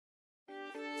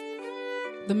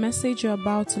The message you're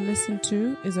about to listen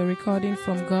to is a recording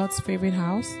from God's favorite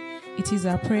house. It is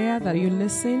our prayer that you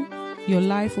listen, your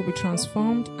life will be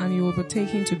transformed, and you will be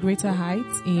taken to greater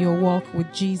heights in your walk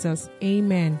with Jesus.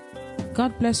 Amen.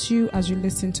 God bless you as you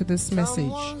listen to this message.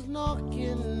 Someone's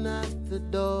knocking at the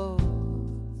door.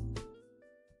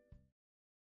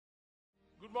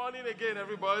 Good morning again,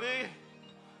 everybody.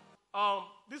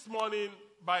 This morning,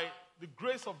 by the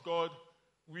grace of God,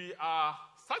 we are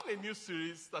starting a new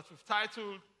series that we've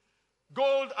titled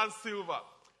Gold and Silver.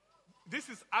 This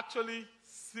is actually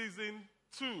season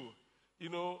 2,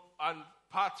 and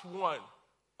part 1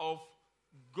 of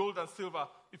Gold and Silver.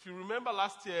 If you remember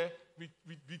last year,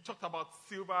 we talked about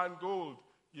silver and gold,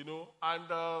 and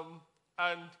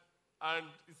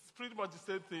it's pretty much the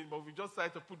same thing, but we just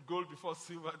decided to put gold before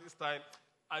silver this time,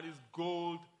 and it's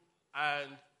gold and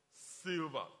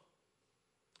silver.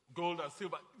 Gold and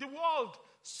silver. The world,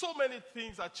 so many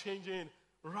things are changing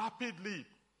rapidly.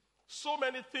 So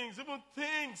many things, even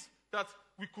things that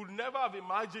we could never have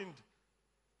imagined,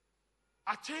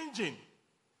 are changing.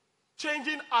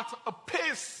 Changing at a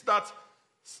pace that,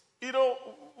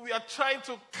 we are trying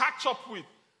to catch up with.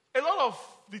 A lot of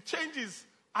the changes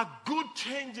are good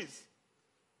changes.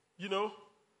 A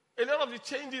lot of the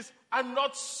changes are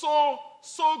not so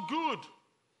good.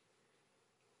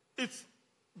 It's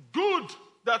good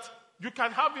that you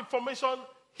can have information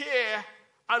here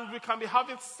and we can be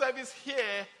having service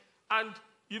here, and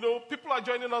people are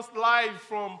joining us live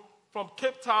from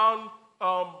Cape Town,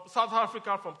 South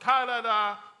Africa, from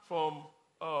Canada, from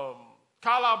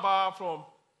Calabar, from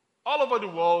all over the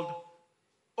world,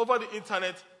 over the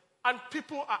internet, and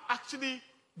people are actually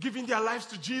giving their lives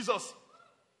to Jesus.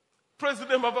 Praise the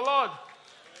name of the Lord.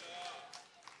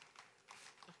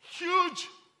 Huge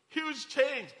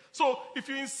change. So if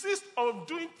you insist on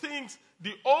doing things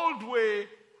the old way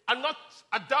and not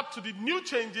adapt to the new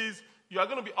changes, you are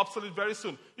going to be obsolete very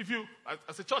soon. If you,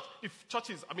 as a church, if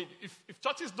churches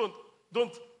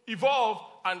don't evolve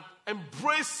and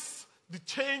embrace the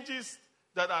changes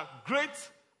that are great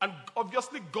and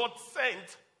obviously God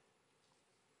sent,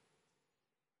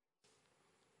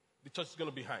 the church is going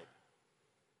to be behind.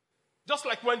 Just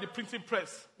like when the printing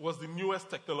press was the newest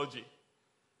technology,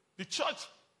 the church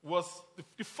was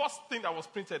the first thing that was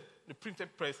printed, the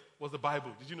printed press, was the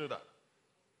Bible. Did you know that?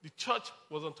 The church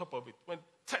was on top of it. When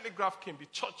telegraph came, the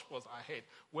church was ahead.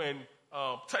 When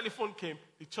telephone came,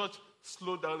 the church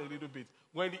slowed down a little bit.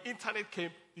 When the internet came,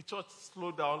 the church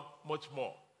slowed down much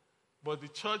more. But the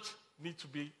church needs to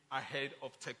be ahead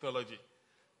of technology.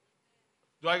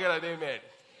 Do I get an amen?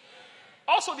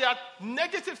 Also, there are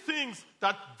negative things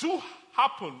that do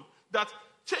happen, that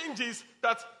changes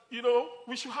that,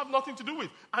 we should have nothing to do with.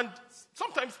 And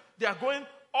sometimes they are going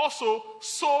also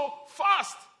so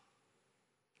fast.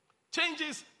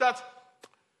 Changes that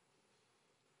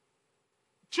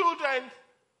children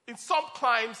in some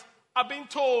climes are being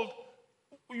told,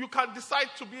 you can decide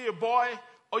to be a boy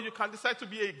or you can decide to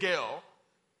be a girl,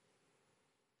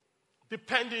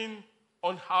 depending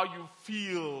on how you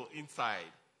feel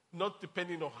inside, not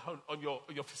depending on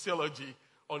your physiology,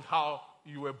 on how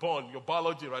you were born, your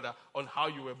biology rather, on how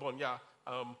you were born.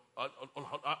 On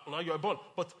how you were born.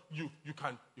 But you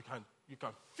can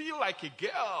feel like a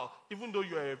girl, even though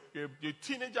you're a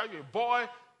teenager, you're a boy,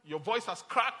 your voice has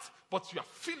cracked, but you are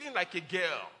feeling like a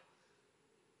girl.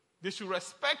 They should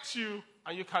respect you,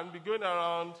 and you can be going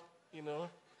around,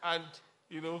 and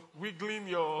wiggling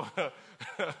your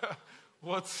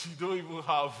what you don't even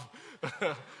have,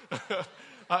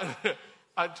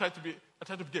 and try to be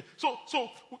gay. So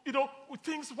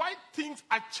why things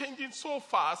are changing so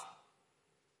fast,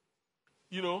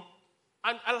 and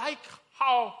I like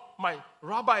how my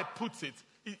rabbi puts it.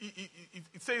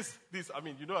 It says this. I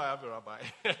have a rabbi,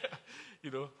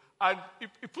 and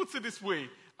he puts it this way,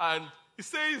 and he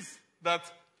says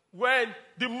that when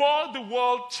the more the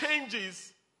world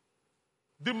changes,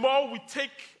 the more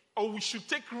we should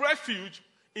take refuge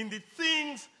in the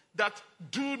things that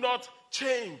do not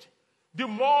change. The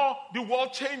more the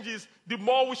world changes, the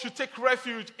more we should take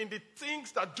refuge in the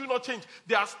things that do not change.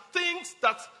 There are things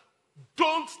that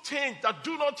don't change, that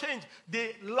do not change.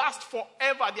 They last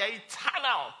forever. They are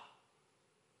eternal.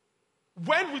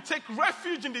 When we take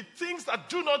refuge in the things that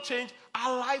do not change,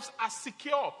 our lives are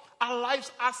secure. Our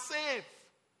lives are safe.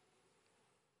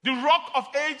 The Rock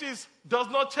of Ages does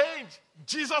not change.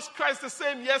 Jesus Christ the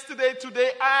same yesterday,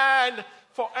 today, and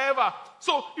forever.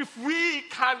 So if we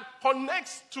can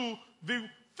connect to the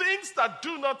things that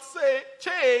do not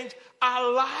change,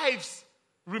 our lives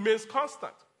remains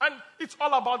constant. And it's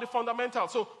all about the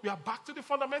fundamentals. So we are back to the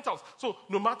fundamentals. So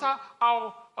no matter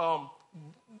how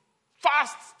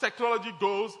fast technology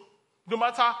goes, no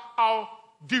matter how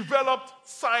developed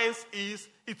science is,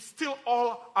 it's still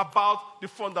all about the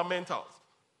fundamentals.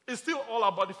 It's still all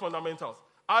about the fundamentals.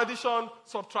 Addition,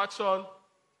 subtraction,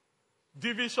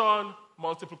 division,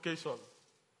 multiplication.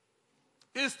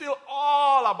 It's still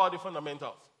all about the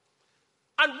fundamentals.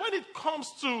 And when it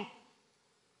comes to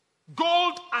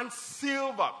gold and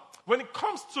silver, when it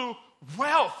comes to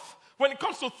wealth, when it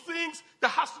comes to things that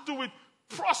has to do with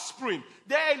prospering,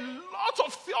 there are a lot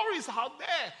of theories out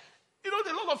there. There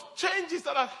are a lot of changes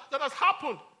that has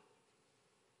happened.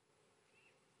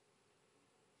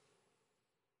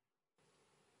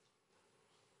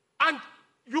 And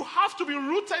you have to be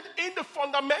rooted in the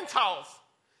fundamentals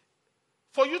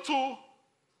for you to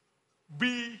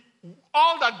be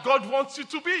all that God wants you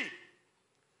to be.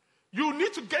 You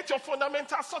need to get your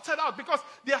fundamentals sorted out because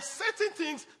there are certain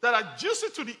things that are juicy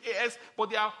to the ears,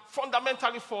 but they are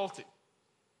fundamentally faulty.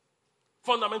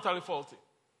 Fundamentally faulty.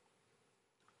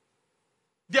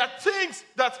 There are things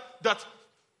that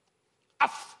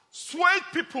have swayed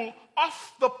people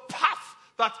off the path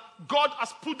that God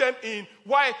has put them in.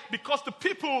 Why? Because the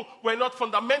people were not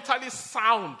fundamentally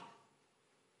sound.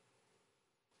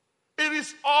 It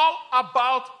is all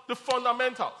about the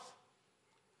fundamentals.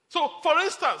 So, for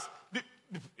instance, the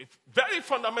very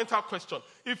fundamental question.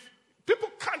 If people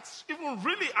can't even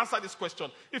really answer this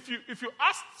question, if you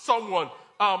ask someone,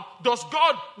 does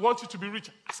God want you to be rich?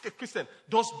 Ask a Christian,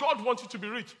 does God want you to be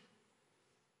rich?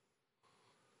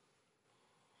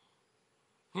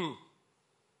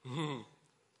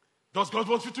 Does God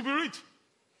want you to be rich?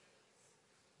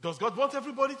 Does God want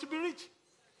everybody to be rich?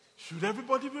 Should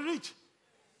everybody be rich?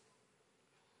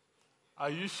 Are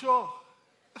you sure?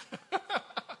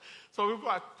 Some people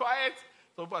are quiet.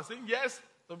 Some people are saying yes.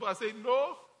 Some people are saying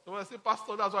no. Some people are saying,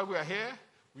 Pastor, that's why we are here.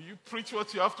 Will you preach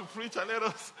what you have to preach and let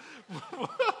us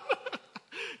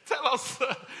tell us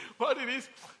what it is?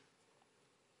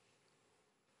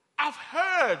 I've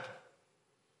heard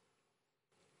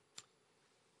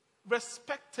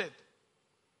respected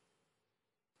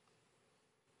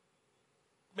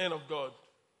men of God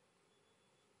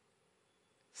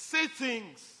say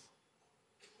things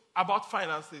about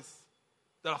finances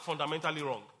that are fundamentally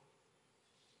wrong.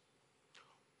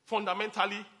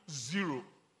 Fundamentally zero.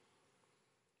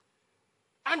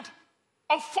 And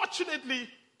unfortunately,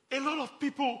 a lot of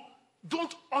people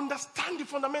don't understand the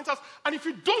fundamentals. And if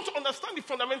you don't understand the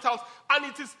fundamentals, and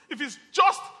if it's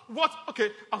just what, okay,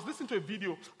 I was listening to a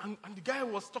video, and the guy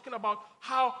was talking about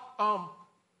how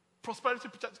prosperity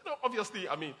pictures, obviously,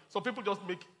 some people just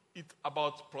make it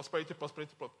about prosperity.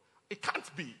 It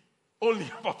can't be only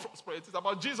about prosperity. It's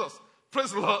about Jesus.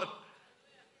 Praise the Lord.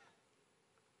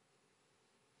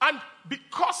 And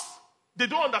because they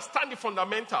don't understand the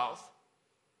fundamentals,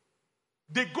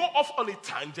 they go off on a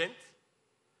tangent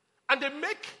and they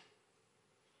make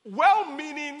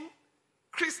well-meaning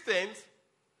Christians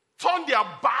turn their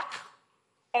back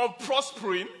on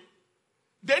prospering.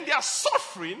 Then they are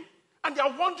suffering and they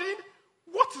are wondering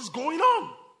what is going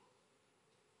on.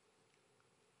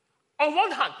 On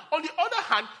one hand. On the other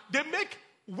hand, they make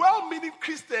well-meaning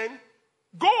Christians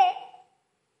go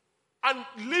and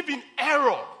live in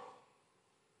error,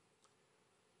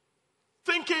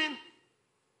 thinking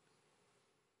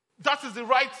that is the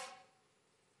right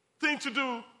thing to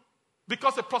do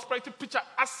because a prosperity preacher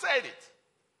has said it.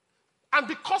 And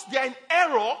because they are in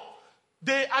error,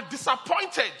 they are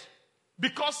disappointed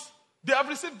because they have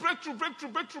received breakthrough.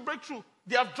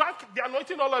 They have drank the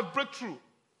anointing oil of breakthrough.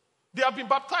 They have been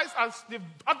baptized and they've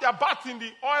had their bath in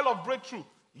the oil of breakthrough.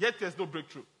 Yet there's no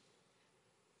breakthrough.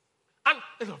 And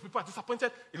a lot of people are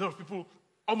disappointed. A lot of people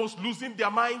almost losing their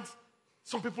minds.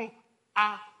 Some people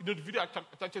are, the video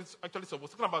actually was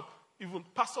talking about even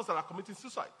pastors that are committing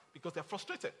suicide because they're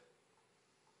frustrated.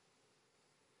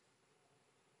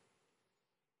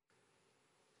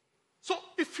 So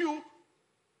if you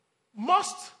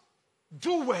must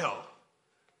do well,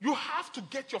 you have to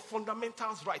get your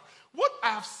fundamentals right. What I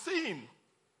have seen,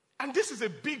 and this is a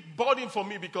big burden for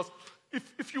me because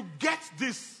if you get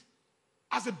this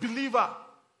as a believer,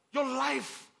 your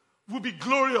life will be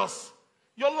glorious.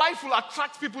 Your life will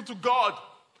attract people to God.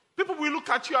 People will look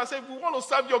at you and say, we want to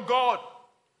serve your God.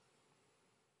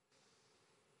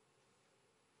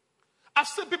 I've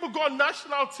seen people go on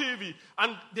national TV,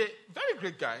 and they're very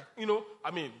great guy.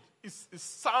 It's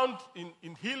sound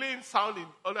in healing, sound in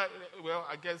other,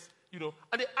 I guess, and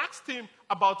they asked him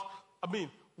about,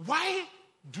 why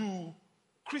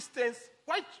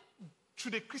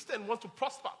should a Christian want to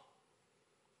prosper?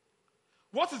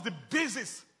 What is the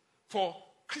basis for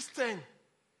Christian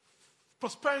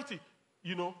prosperity,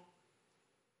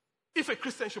 if a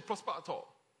Christian should prosper at all?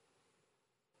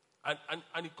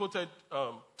 And he quoted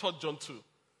 3 John 2.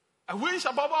 I wish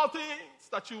above all things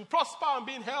that you prosper and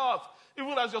be in health,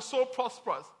 even as your soul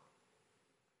prospers.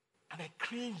 And I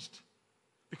cringed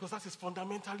because that is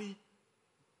fundamentally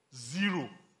zero.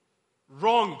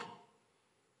 Wrong.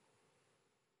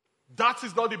 That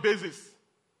is not the basis.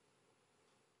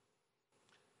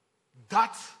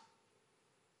 That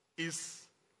is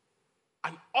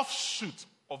an offshoot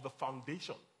of the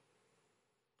foundation.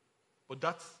 But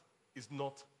that is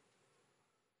not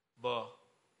the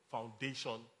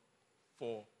foundation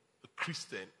for the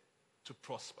Christian to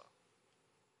prosper.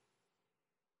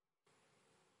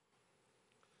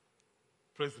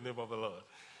 Praise the name of the Lord.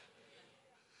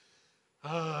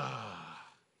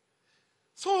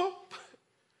 So,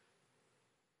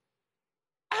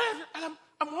 and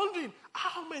I'm wondering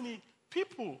how many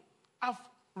people have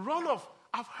run off.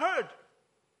 I've heard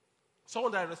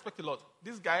someone that I respect a lot.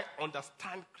 This guy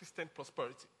understands Christian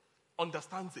prosperity,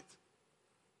 understands it.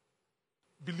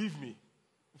 Believe me,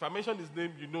 if I mention his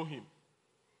name, you know him.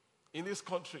 In this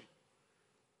country,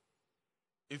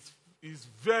 he's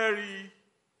very,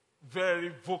 very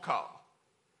vocal.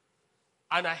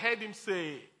 And I heard him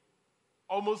say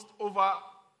almost over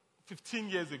 15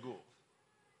 years ago,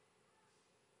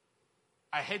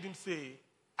 I heard him say,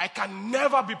 I can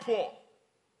never be poor.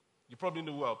 You probably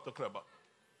know who I'm talking about.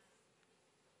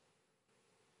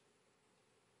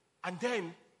 And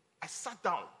then I sat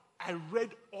down. I read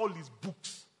all his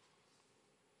books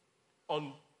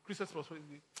on Christian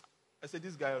prosperity. I said,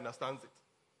 this guy understands it.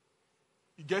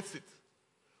 He gets it.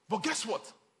 But guess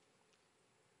what?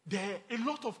 There are a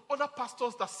lot of other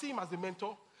pastors that see him as a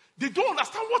mentor. They don't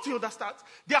understand what he understands.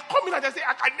 They are coming and they say,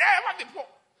 I can never be poor.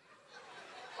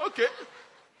 Okay.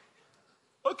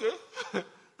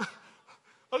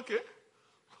 Okay.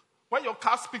 When your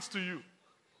car speaks to you,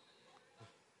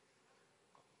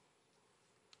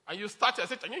 and you start to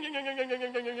say,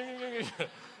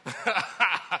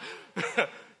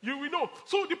 you will know.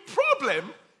 So the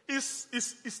problem is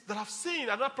that I've seen,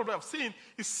 another problem I've seen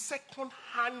is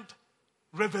second-hand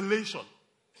revelation.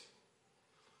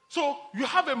 So you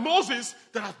have a Moses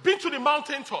that has been to the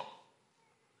mountaintop.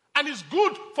 And it's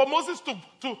good for Moses to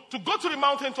go to the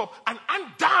mountaintop and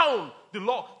hand down the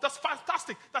law. That's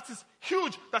fantastic. That is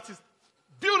huge. That is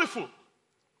beautiful.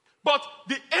 But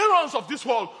the Aarons of this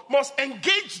world must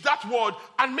engage that word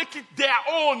and make it their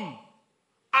own.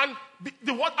 And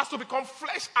the word has to become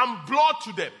flesh and blood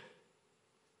to them.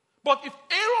 But if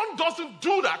Aaron doesn't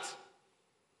do that,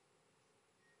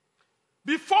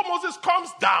 before Moses comes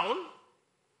down,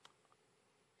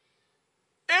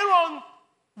 Aaron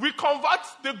will convert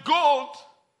the gold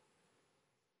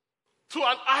to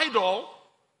an idol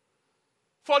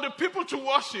for the people to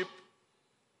worship.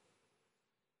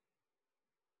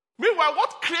 Meanwhile,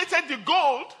 what created the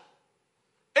gold,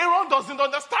 Aaron doesn't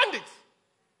understand it.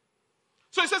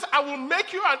 So he says, I will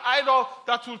make you an idol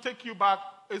that will take you back,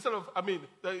 instead of,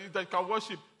 that you can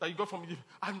worship, that you got from Egypt.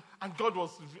 And God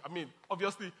was,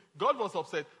 obviously, God was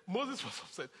upset. Moses was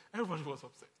upset. Everybody was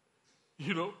upset.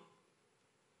 You know?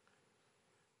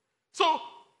 So,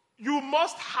 you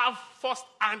must have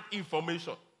first-hand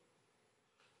information.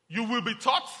 You will be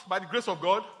taught by the grace of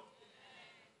God.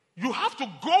 You have to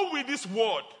go with this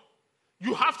word.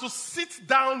 You have to sit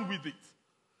down with it.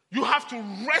 You have to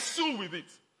wrestle with it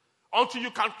until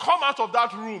you can come out of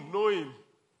that room knowing,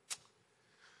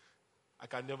 I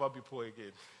can never be poor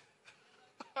again.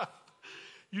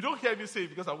 You don't hear me say it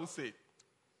because I will say it.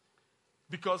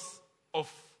 Because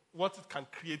of what it can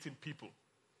create in people.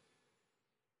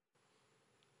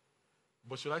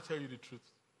 But should I tell you the truth?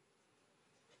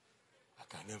 I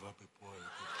can never be poor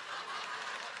again.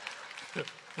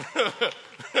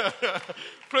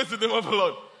 Praise the name of the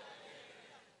Lord.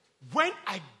 When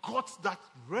I got that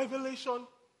revelation,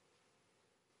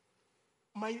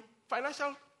 my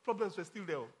financial problems were still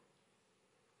there.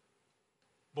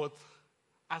 But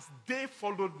as day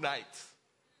followed night,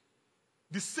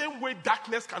 the same way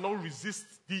darkness cannot resist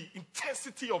the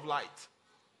intensity of light,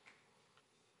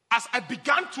 as I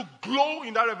began to glow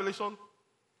in that revelation,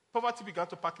 poverty began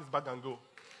to pack its bag and go.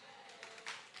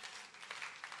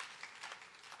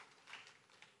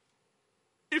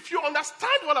 If you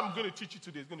understand what I'm going to teach you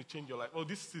today, it's going to change your life. Well,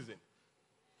 this season.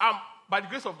 By the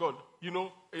grace of God,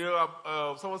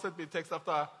 someone sent me a text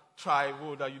after Tribe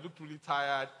that you looked really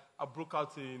tired. I broke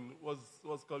out in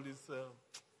what's called this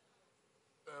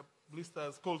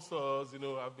blisters, cold sores.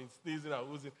 I've been sneezing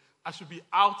and oozing. I should be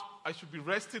out. I should be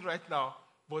resting right now.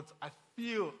 But I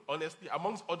feel, honestly,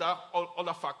 amongst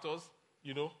other factors,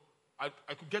 I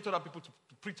could get other people to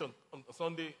preach on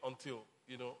Sunday until,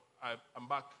 I'm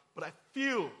back. But I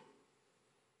feel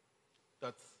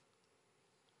that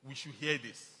we should hear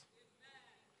this.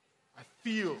 I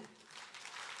feel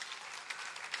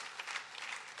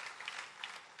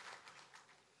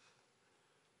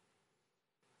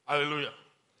Hallelujah.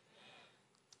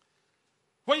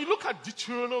 When you look at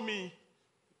Deuteronomy,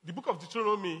 the book of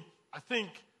Deuteronomy, I think,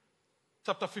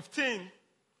 chapter 15,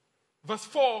 verse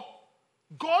 4,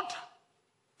 God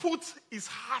put his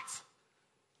heart,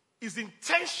 his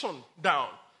intention down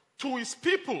to his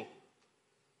people.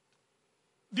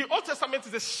 The Old Testament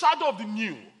is a shadow of the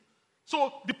New.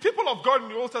 So the people of God in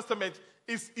the Old Testament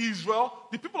is Israel.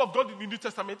 The people of God in the New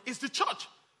Testament is the church.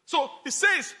 So he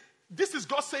says, this is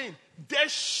God saying, there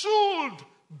should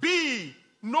be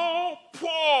no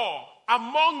poor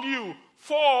among you.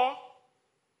 For,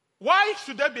 why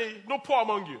should there be no poor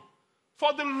among you?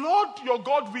 For the Lord your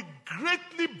God will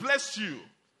greatly bless you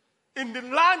in the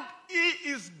land he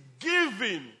is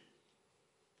giving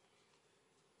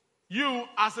you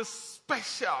as a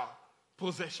special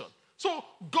possession. So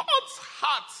God's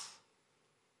heart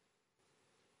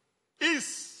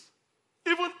is,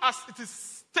 even as it is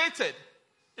stated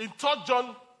in 3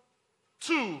 John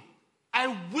 2,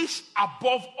 I wish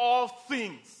above all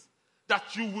things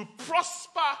that you will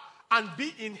prosper and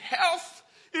be in health,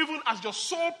 even as your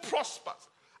soul prospers.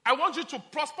 I want you to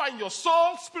prosper in your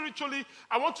soul spiritually.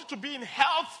 I want you to be in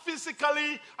health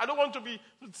physically. I don't want to be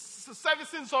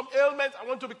servicing some ailment. I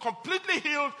want to be completely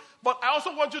healed. But I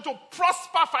also want you to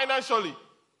prosper financially.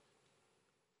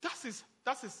 That's his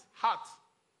heart.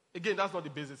 Again, that's not the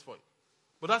basis for it.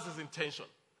 But that's his intention.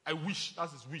 I wish.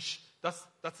 That's his wish. That's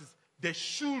his. There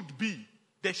should be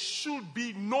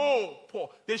no poor.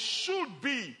 There should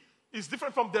be. It's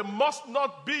different from there must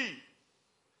not be.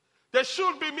 There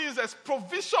should be means there's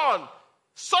provision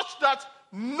such that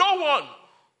no one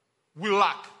will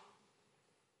lack.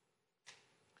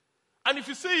 And if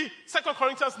you see 2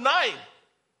 Corinthians 9,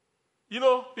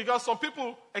 because some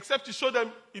people, except you show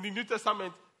them in the New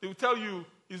Testament, they will tell you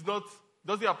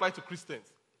doesn't apply to Christians.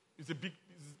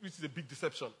 Which is a big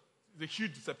deception. It's a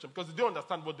huge deception because they don't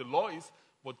understand what the law is,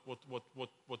 what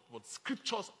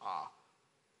scriptures are,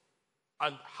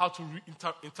 and how to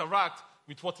interact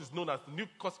with what is known as the New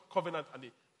Covenant and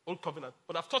the Old Covenant.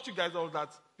 But I've taught you guys all that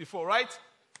before, right?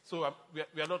 So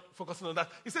we are not focusing on that.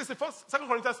 It says in 2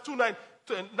 Corinthians 2:9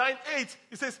 to 9:8,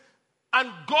 it says, and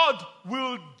God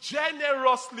will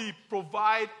generously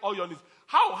provide all your needs.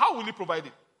 How will he provide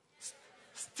it?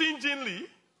 Stingingly.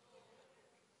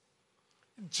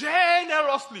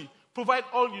 Generously provide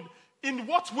all you need. In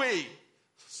what way?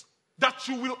 That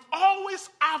you will always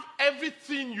have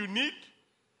everything you need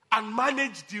and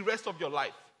manage the rest of your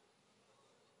life.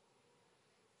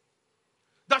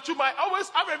 That you might always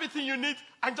have everything you need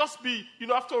and just be,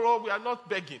 after all, we are not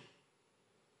begging.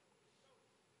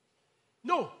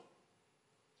 No.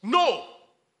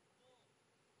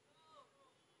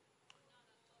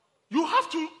 You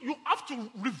have to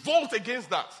revolt against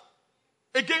that.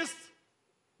 Against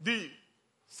the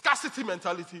scarcity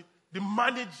mentality, the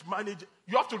manage.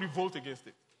 You have to revolt against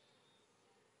it.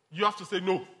 You have to say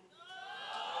no.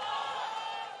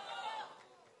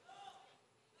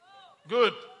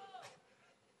 Good.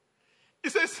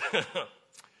 It says,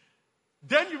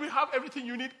 then you will have everything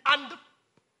you need and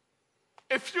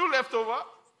a few left over.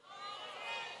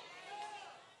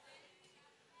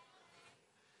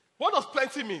 What does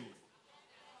plenty mean?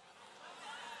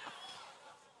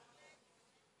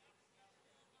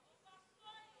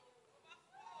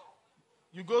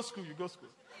 You go school.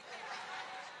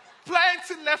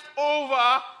 Plenty left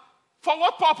over for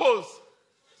what purpose?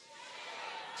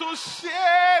 To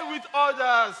share with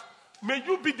others. May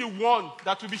you be the one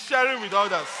that will be sharing with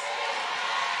others.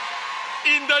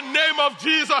 In the name of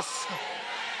Jesus.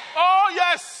 Oh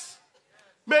yes.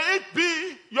 May it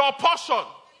be your portion.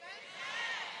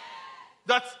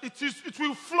 That it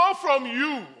will flow from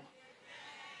you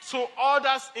to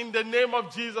others in the name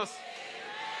of Jesus.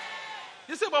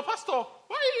 You say, but Pastor,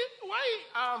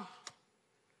 why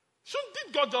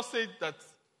did God just say that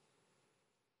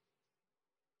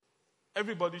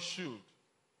everybody should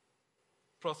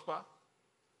prosper?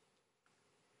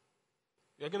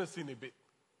 You're going to see in a bit.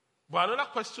 But another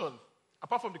question,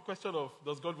 apart from the question of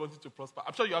does God want you to prosper?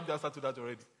 I'm sure you have the answer to that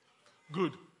already.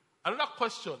 Good. Another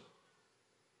question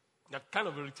that kind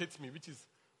of irritates me, which is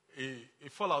a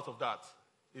fallout of that,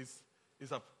 is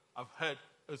I've heard.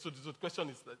 So the question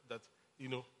is that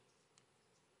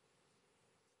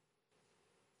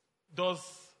does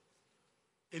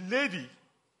a lady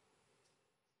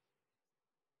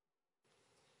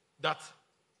that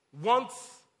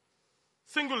wants,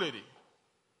 single lady,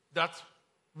 that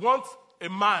wants a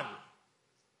man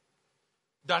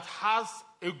that has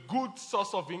a good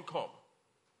source of income,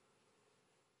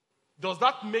 does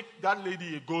that make that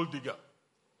lady a gold digger?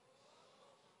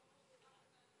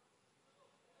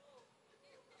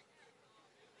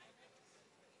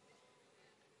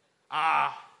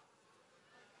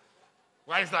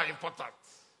 Why is that important?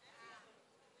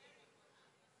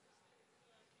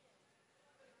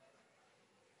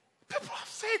 People have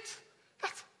said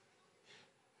that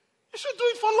you should do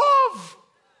it for love.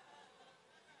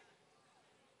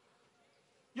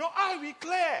 Your eye will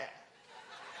clear.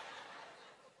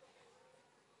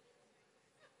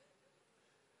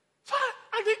 So,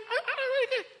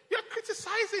 you're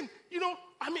criticizing,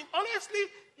 honestly,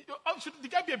 should the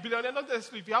guy be a billionaire? Not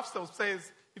necessarily if you have some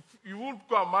sense. If you won't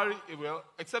go and marry,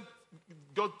 except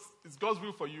it's God's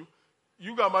will for you,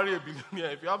 you go and marry a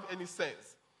billionaire if you have any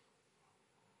sense.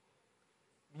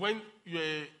 When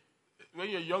you're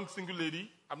a young single lady,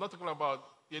 I'm not talking about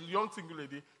a young single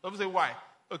lady, don't say why.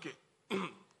 Okay.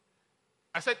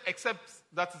 I said except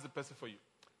that is the person for you.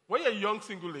 When you're a young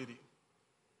single lady,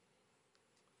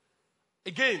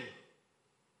 again,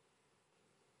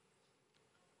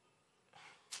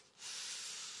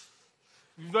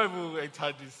 we've not even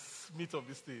entered this meat of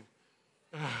this thing.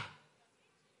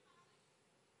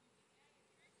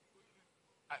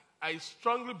 I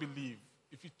strongly believe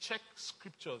if you check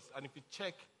scriptures and if you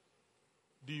check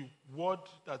the word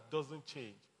that doesn't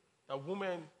change, that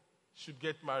women should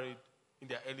get married in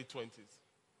their early 20s.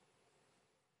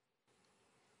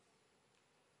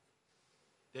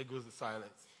 There goes the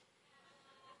silence.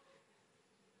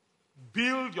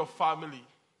 Build your family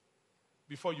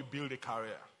before you build a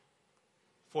career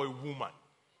for a woman.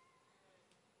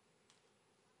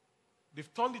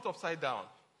 They've turned it upside down.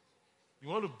 You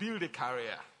want to build a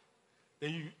career.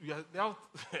 Then you are now.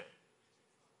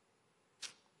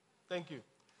 Thank you.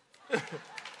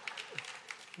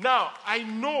 Now, I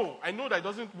know that it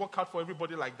doesn't work out for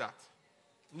everybody like that.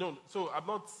 No, so I'm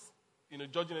not,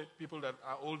 judging people that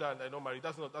are older and they're not married.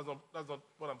 That's not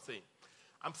what I'm saying.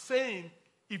 I'm saying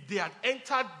if they had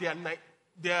entered the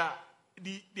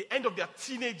end of their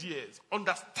teenage years,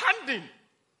 understanding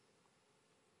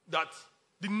that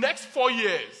the next 4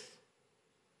 years,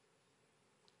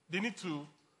 they need to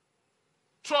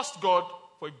trust God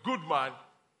for a good man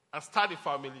and start a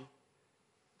family,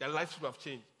 their lives would have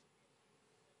changed.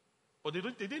 But they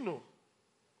didn't know.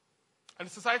 And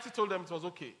the society told them it was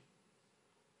okay.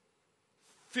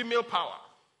 Female power.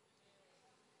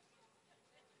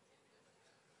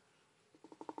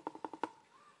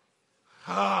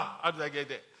 How did I get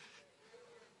there?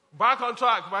 Back on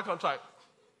track.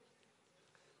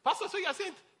 Pastor, so you're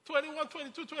saying 21,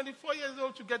 22, 24 years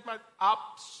old to get married?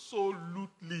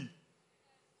 Absolutely.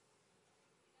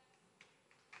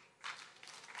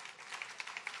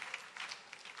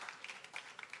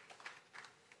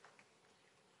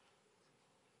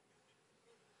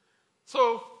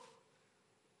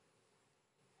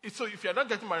 So if you're not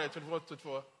getting married at 21,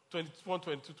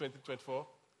 22, 24,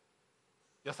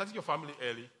 you're starting your family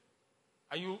early,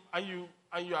 and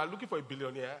you are looking for a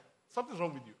billionaire, something's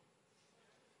wrong with you.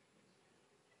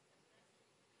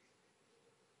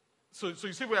 So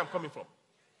you see where I'm coming from.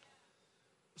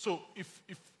 So if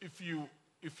you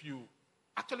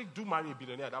actually do marry a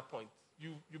billionaire at that point,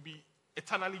 you'll be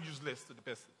eternally useless to the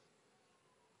person.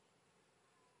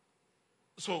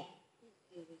 So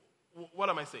what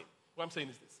am I saying? What I'm saying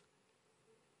is this.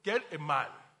 Get a man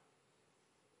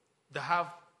that have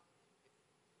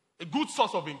a good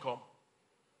source of income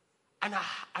and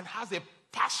has a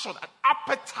passion, an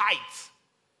appetite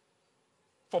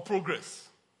for progress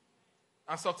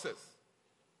and success.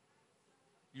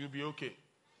 You'll be okay.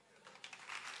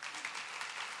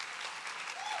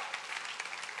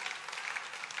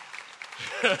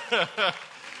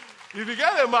 If you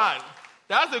get a man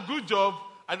that has a good job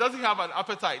and doesn't have an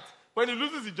appetite, when he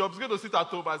loses his job, he's going to sit at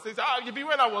home and say, you be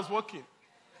when I was working.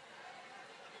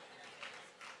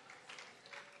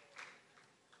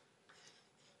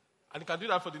 And he can do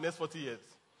that for the next 40 years.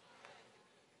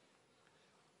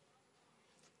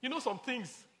 Some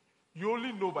things you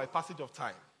only know by passage of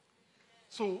time.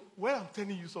 So when I'm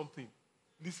telling you something,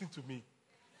 listen to me.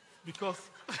 Because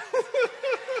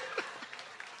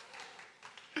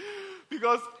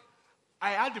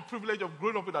I had the privilege of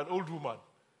growing up with an old woman.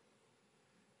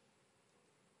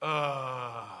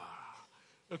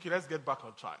 Okay, let's get back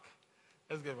on track.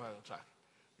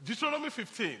 Deuteronomy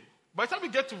 15. By the time we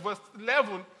get to verse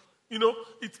 11,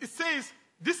 it says,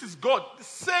 this is God, the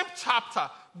same chapter.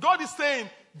 God is saying,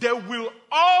 there will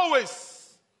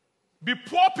always be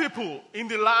poor people in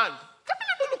the land. Can you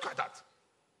even look at that?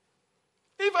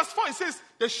 In verse 4, it says,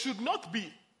 there should not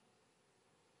be.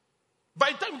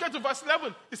 By the time we get to verse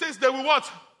 11, it says, there will what?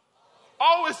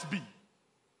 Always be.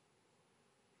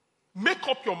 Make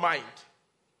up your mind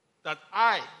that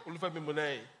I will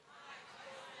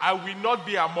not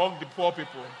be among the poor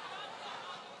people.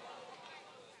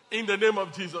 In the name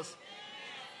of Jesus.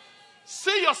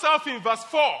 See yourself in verse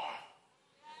 4.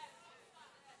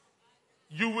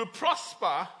 You will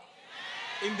prosper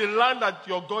in the land that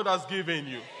your God has given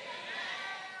you.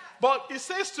 But it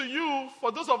says to you,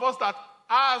 for those of us that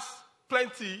has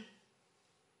plenty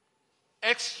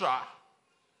extra,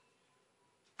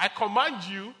 I command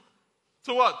you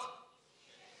to what?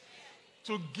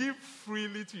 To give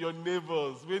freely to your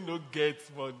neighbors. When no get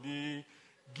money,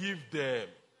 give them.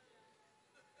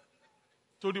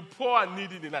 To the poor and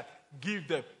needy in the land, give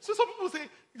them. So some people say,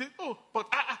 oh, but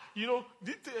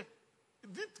did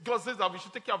God says that we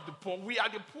should take care of the poor? We are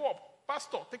the poor.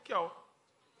 Pastor, take care of.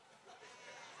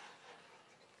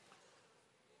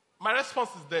 My response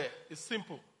is there. It's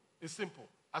simple. It's simple.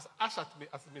 As harsh as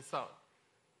it may sound.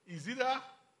 Is either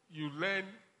you learn,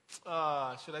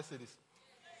 should I say this?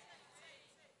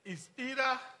 It's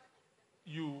either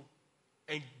you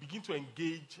begin to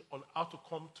engage on how to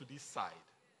come to this side,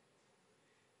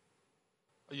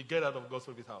 or you get out of God's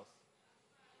service house.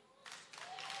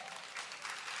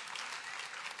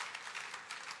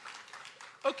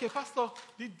 Okay, Pastor,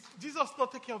 did Jesus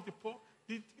not take care of the poor?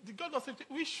 Did God not say,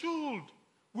 we should.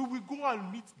 We will go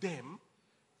and meet them,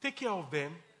 take care of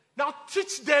them. Now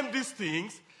teach them these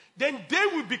things. Then they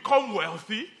will become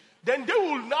wealthy. Then they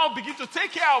will now begin to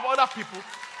take care of other people.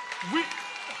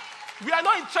 We are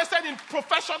not interested in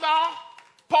professional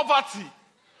poverty.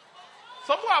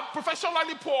 Some people are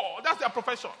professionally poor. That's their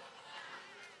profession.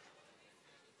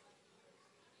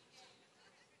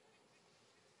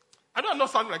 I know I'm not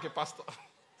sounding like a pastor.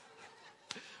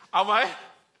 Am I?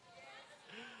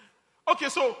 Okay,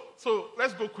 so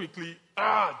let's go quickly.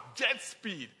 Jet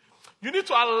speed. You need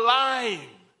to align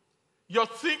your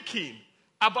thinking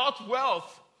about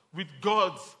wealth with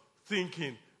God's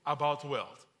thinking about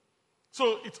wealth.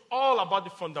 So it's all about the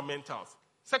fundamentals.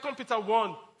 2 Peter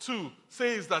 1:2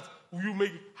 says that you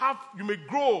may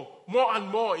grow more and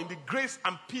more in the grace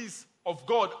and peace of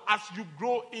God as you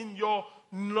grow in your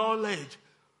knowledge.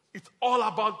 It's all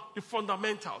about the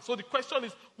fundamentals. So the question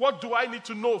is, what do I need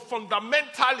to know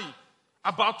fundamentally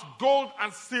about gold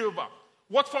and silver?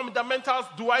 What fundamentals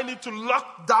do I need to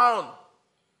lock down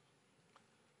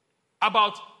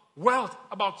about wealth,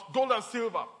 about gold and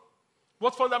silver?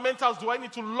 What fundamentals do I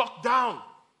need to lock down?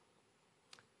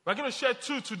 We're going to share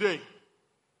 2 today.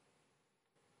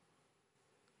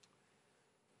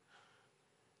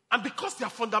 And because they are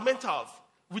fundamentals,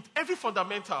 with every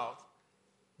fundamental,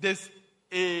 there's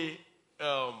a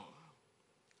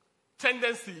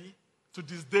tendency to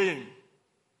disdain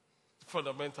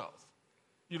fundamentals.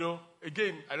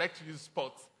 Again, I like to use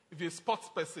sports. If you're a sports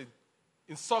person,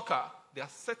 in soccer, there are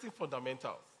certain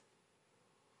fundamentals.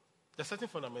 There are certain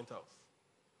fundamentals.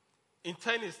 In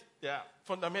tennis, there are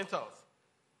fundamentals.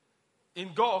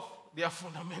 In golf, there are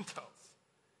fundamentals.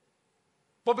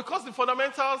 But because the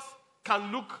fundamentals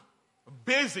can look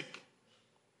basic,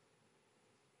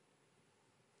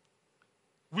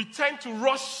 we tend to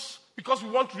rush because we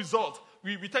want results.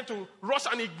 We tend to rush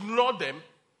and ignore them.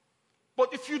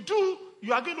 But if you do,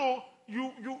 you are going to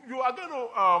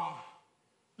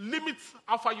limit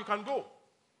how far you can go.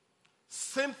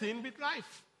 Same thing with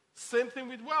life. Same thing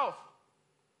with wealth.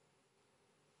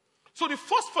 So the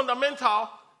first fundamental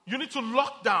you need to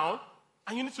lock down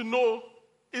and you need to know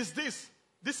is this.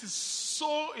 This is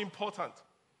so important.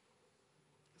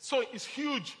 So it's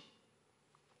huge.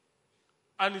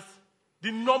 And it's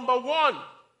the number one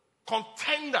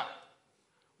contender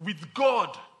with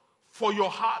God for your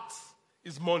heart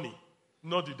is money,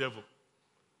 not the devil.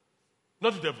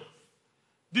 Not the devil.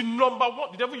 The number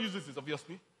one, the devil uses this,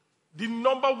 obviously. The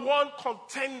number one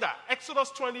contender,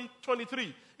 Exodus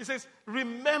 20:23, it says,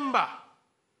 remember,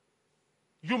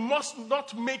 you must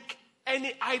not make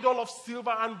any idol of silver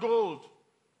and gold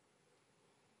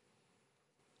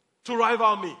to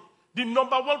rival me. The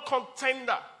number one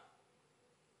contender,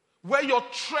 where your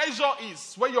treasure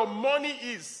is, where your money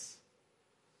is,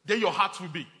 there your heart will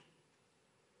be.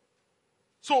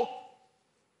 So,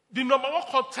 the number one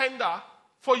contender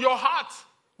for your heart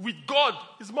with God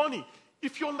is money.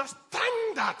 If you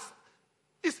understand that,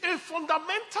 it's a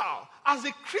fundamental. As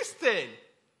a Christian,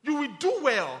 you will do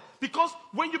well. Because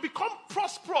when you become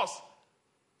prosperous,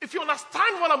 if you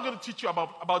understand what I'm going to teach you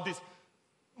about this,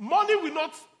 money will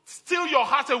not steal your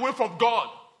heart away from God.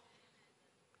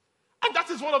 And that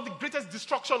is one of the greatest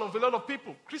destruction of a lot of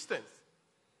people, Christians.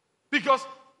 Because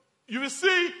you will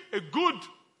see a good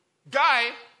guy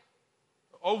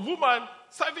or woman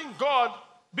serving God,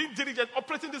 being diligent,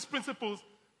 operating these principles.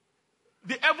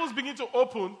 The heavens begin to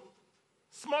open.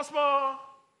 Small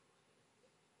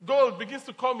gold begins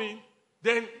to come in.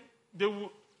 Then they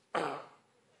will,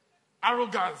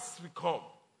 arrogance will come.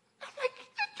 I'm like,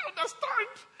 don't you understand?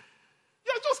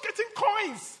 You're just getting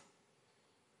coins.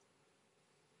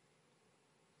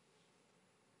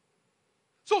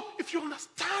 if you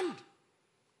understand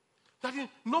that the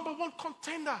number one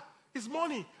contender is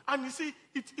money, and you see,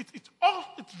 it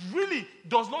really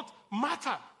does not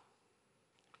matter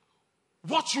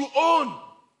what you own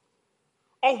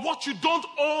or what you don't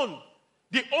own.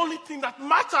 The only thing that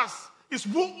matters is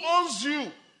who owns you.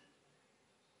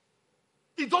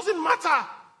 It doesn't matter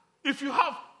if you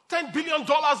have $10 billion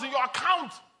in your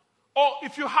account or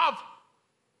if you have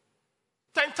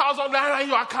 10,000 naira in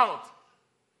your account.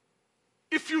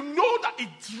 If you know that it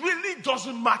really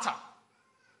doesn't matter,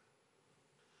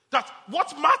 that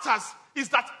what matters is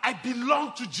that I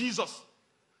belong to Jesus,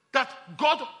 that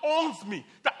God owns me,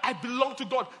 that I belong to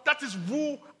God. That is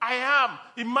who I am.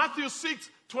 In Matthew 6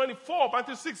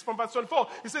 from verse 24,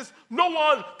 it says, no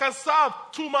one can serve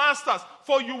two masters,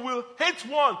 for you will hate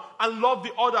one and love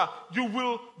the other. You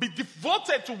will be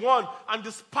devoted to one and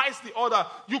despise the other.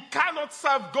 You cannot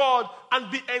serve God and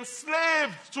be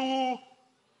enslaved to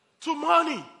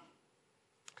money.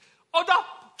 Other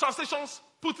translations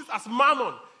put it as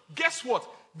mammon. Guess what?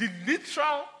 The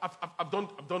literal, I've done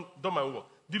my work.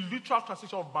 The literal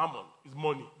translation of mammon is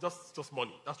money, just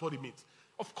money. That's what it means.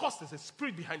 Of course, there's a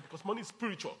spirit behind it because money is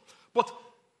spiritual. But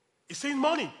it's saying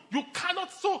money. You can't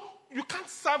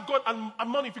serve God and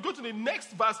money. If you go to the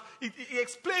next verse, it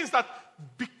explains that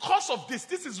because of this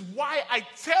is why I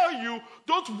tell you,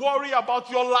 don't worry about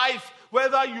your life,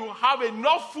 whether you have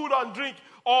enough food and drink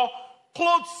or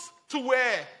clothes to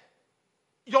wear.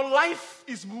 Your life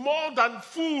is more than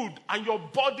food and your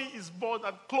body is more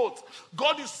than clothes.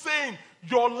 God is saying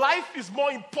your life is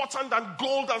more important than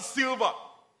gold and silver.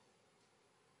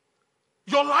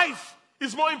 Your life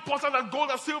is more important than gold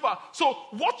and silver. So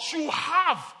what you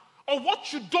have or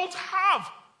what you don't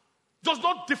have does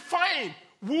not define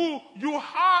who you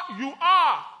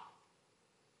are.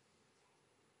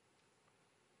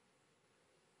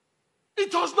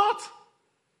 It does not.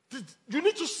 You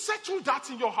need to settle that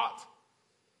in your heart.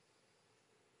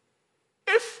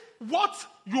 If what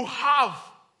you have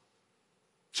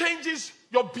changes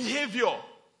your behavior,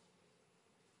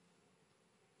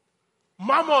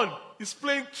 mammon is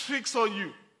playing tricks on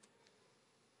you.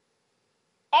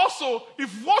 Also,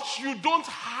 if what you don't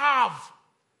have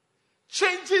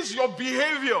changes your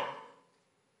behavior,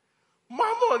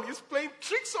 mammon is playing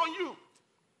tricks on you.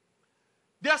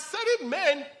 There are certain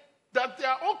men that they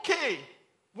are okay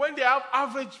when they have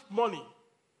average money.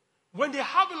 When they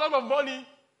have a lot of money,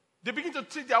 they begin to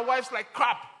treat their wives like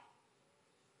crap.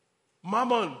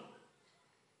 Mammon.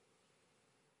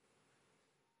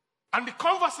 And the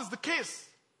converse is the case.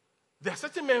 There are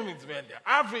certain men when they're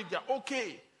average, they're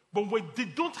okay. But when they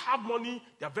don't have money,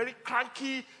 they're very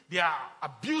cranky, they are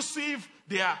abusive,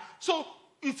 so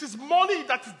it is money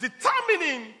that is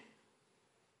determining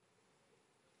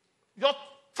your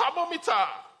thermometer,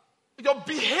 your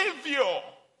behavior.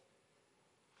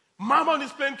 Mammon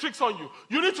is playing tricks on you.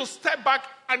 You need to step back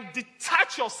and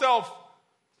detach yourself.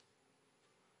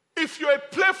 If you're a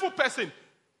playful person,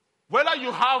 whether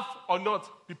you have or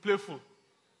not, be playful.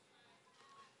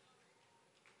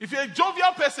 If you're a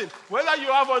jovial person, whether you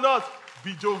have or not,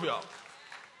 be jovial.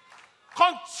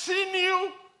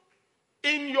 Continue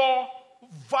in your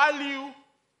value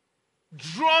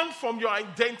drawn from your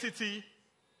identity,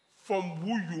 from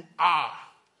who you are,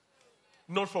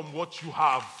 not from what you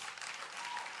have.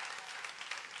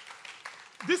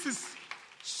 This is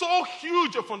so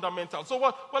huge a fundamental. So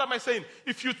what am I saying?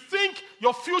 If you think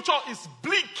your future is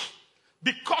bleak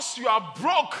because you are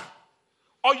broke,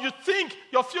 or you think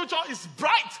your future is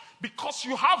bright because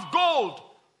you have gold,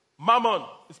 mammon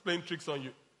is playing tricks on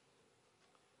you.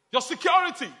 Your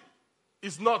security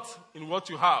is not in what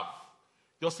you have.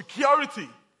 Your security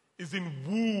is in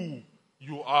who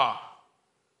you are.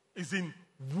 Is in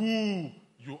who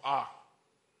you are.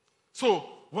 So,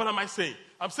 what am I saying?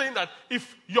 I'm saying that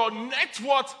if your net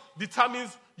worth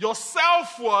determines your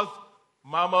self-worth,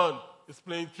 mammon is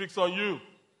playing tricks on you.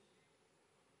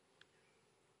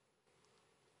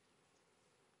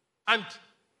 And,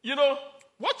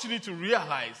 what you need to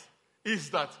realize is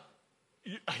that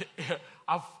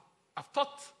I've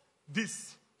taught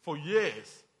this for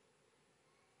years.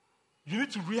 You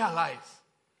need to realize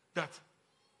that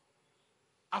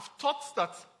I've taught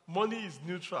that money is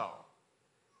neutral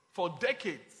for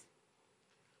decades.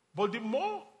 But the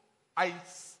more I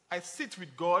sit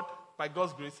with God, by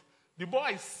God's grace, the more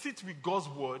I sit with God's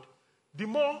word, the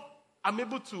more I'm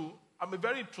a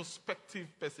very introspective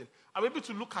person. I'm able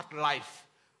to look at life.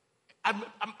 I'm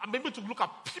able to look at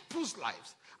people's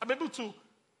lives. I'm able to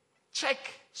check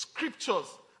scriptures.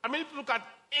 I'm able to look at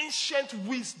ancient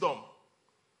wisdom.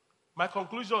 My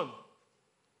conclusion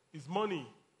is money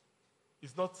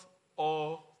is not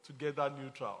altogether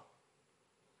neutral.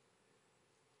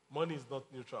 money is not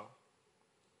neutral.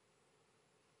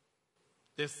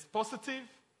 There's positive,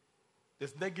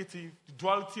 there's negative, the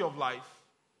duality of life.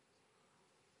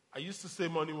 I used to say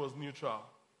money was neutral.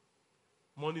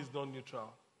 Money is not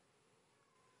neutral.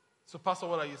 So, Pastor,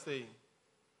 what are you saying?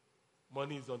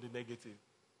 Money is on the negative.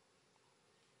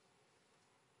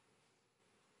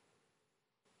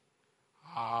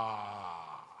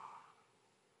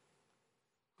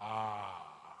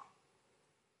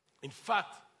 In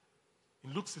fact,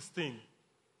 in Luke 16:9,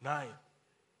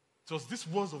 it was these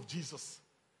words of Jesus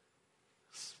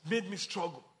made me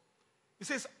struggle. He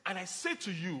says, and I say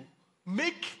to you,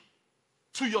 make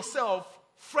to yourself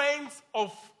friends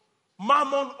of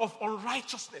mammon, of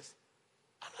unrighteousness.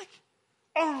 I'm like,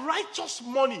 unrighteous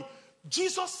money.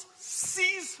 Jesus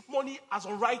sees money as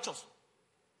unrighteous.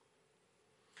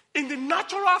 In the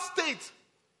natural state,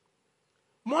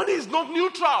 money is not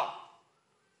neutral.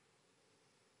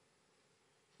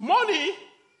 Money, and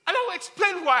I will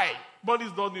explain why money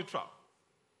is not neutral.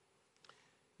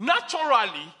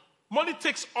 Naturally, money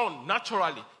takes on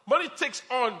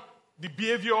the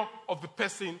behavior of the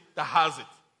person that has it.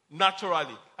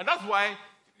 Naturally. And that's why,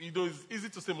 it's easy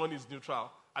to say money is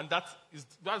neutral. And that's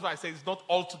why I say it's not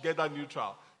altogether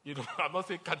neutral. I'm not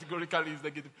saying categorically it's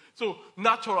negative. So,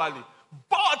 naturally.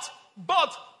 But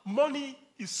money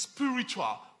is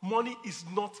spiritual. Money is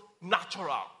not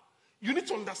natural. You need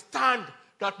to understand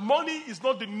that money is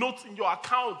not the note in your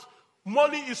account.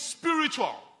 Money is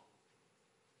spiritual.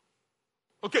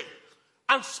 Okay.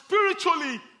 And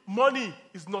spiritually, money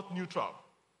is not neutral.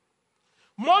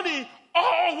 Money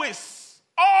always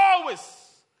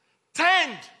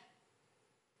tend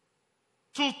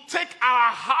to take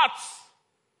our hearts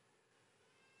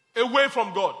away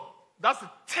from God. That's the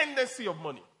tendency of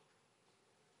money.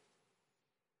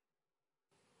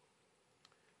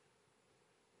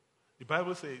 The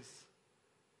Bible says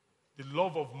the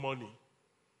love of money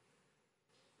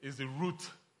is the root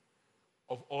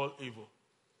of all evil.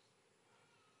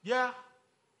 Yeah,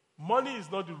 money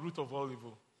is not the root of all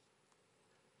evil.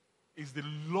 It's the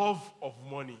love of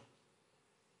money.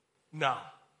 Now,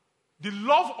 the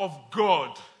love of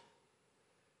God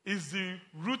is the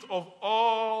root of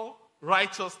all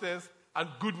righteousness and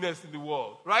goodness in the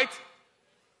world, right?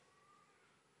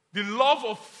 The love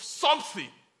of something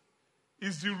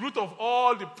is the root of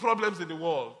all the problems in the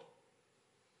world.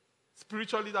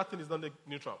 Spiritually, that thing is not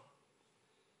neutral.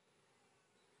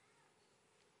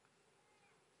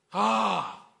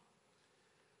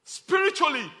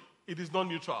 Spiritually, it is not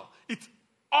neutral. It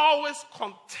always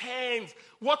contains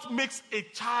what makes a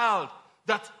child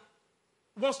that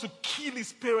wants to kill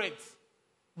his parents,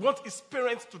 want his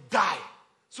parents to die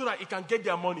so that he can get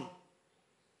their money.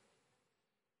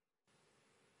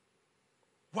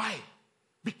 Why?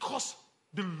 Because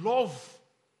the love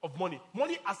of money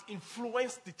has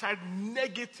influenced the child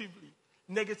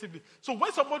negatively. So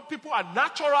when people are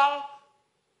natural,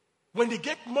 when they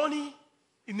get money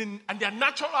and they're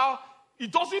natural, it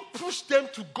doesn't push them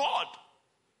to God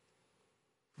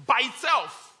by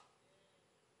itself.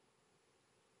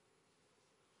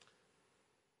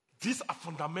 These are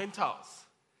fundamentals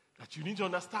that you need to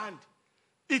understand.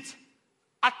 It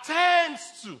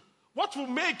attends to what will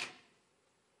make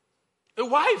a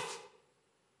wife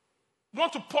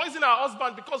want to poison her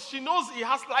husband because she knows he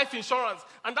has life insurance,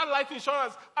 and that life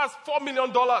insurance has $4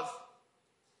 million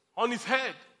on his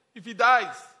head if he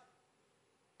dies.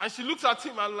 And she looks at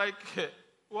him and like, hey,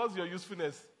 what's your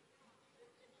usefulness?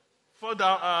 Fall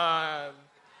down and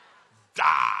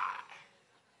die.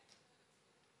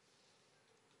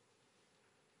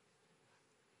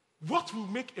 What will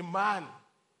make a man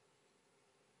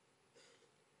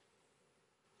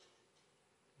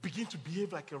begin to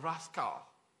behave like a rascal?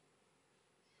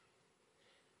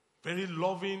 Very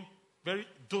loving, very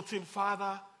doting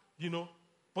father,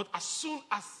 But as soon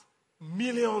as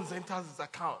millions enters his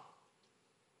account,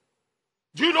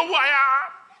 do you know who I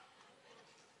am?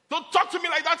 Don't talk to me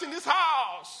like that in this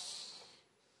house.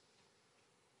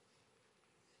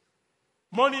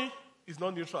 Money is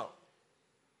not neutral.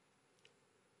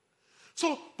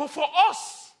 So, but for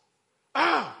us,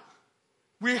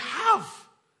 we have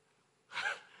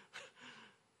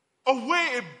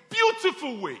a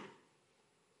beautiful way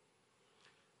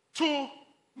to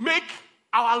make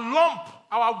our lump,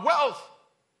 our wealth,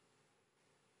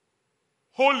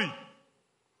 holy.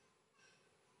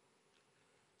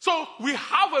 So we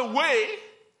have a way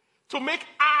to make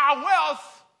our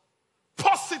wealth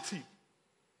positive.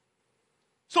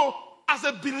 So as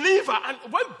a believer, and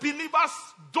when believers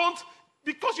don't,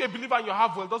 because you're a believer and you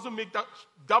have wealth, doesn't make that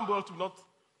wealth to not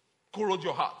corrode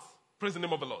your heart. Praise the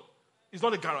name of the Lord. It's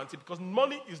not a guarantee because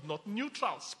money is not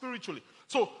neutral spiritually.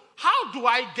 So how do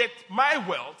I get my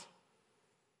wealth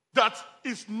that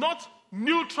is not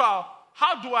neutral?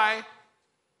 How do I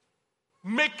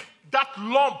make that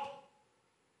lump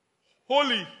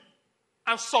holy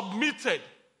and submitted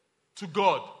to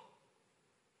God?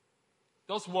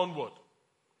 Just one word.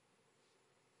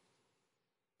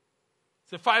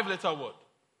 It's a 5-letter word.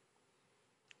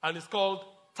 And it's called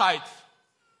tithe.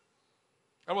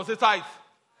 Everyone say tithe.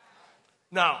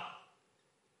 Now,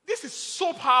 this is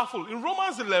so powerful. In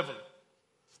Romans 11,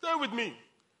 stay with me.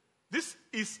 This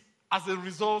is as a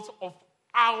result of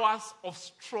hours of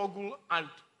struggle and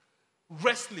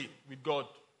wrestling with God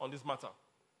on this matter.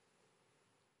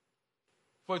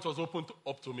 Before it was opened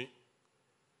up to me.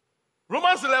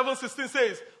 Romans 11:16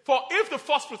 says, for if the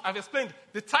first fruit, I've explained,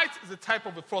 the tithe is a type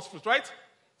of the first fruit, right?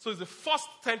 So it's the first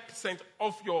 10%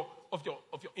 of your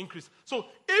increase. So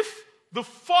if the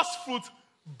first fruit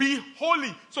be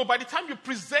holy, so by the time you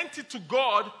present it to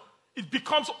God, it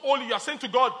becomes holy. You are saying to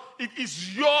God, it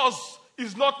is yours,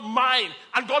 it's not mine.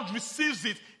 And God receives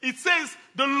it. It says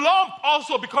the lump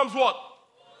also becomes what?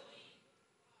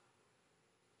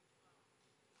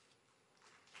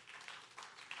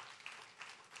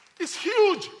 It's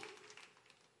huge.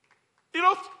 You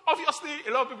know, obviously,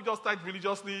 a lot of people just tithe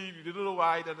religiously. They don't know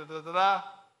why,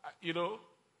 you know.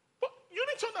 But you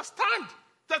need to understand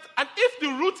that, and if the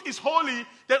root is holy,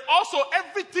 then also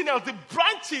everything else, the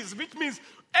branches, which means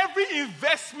every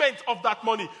investment of that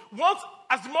money, once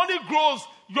as the money grows,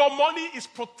 your money is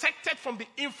protected from the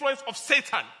influence of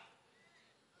Satan.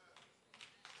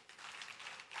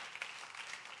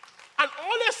 And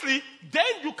honestly, then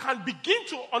you can begin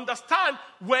to understand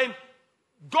when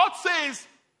God says,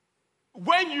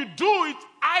 when you do it,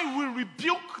 I will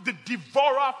rebuke the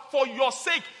devourer for your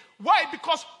sake. Why?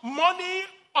 Because money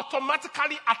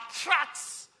automatically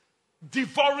attracts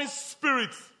devouring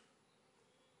spirits.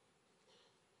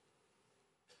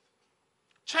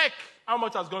 Check how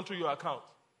much has gone through your account.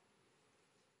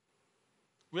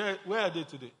 Where are they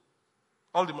today?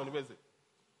 All the money, where is it?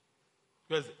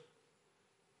 Where is it?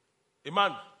 A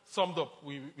man summed up,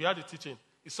 we had a teaching,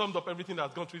 he summed up everything that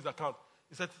has gone through his account.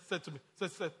 He said to me,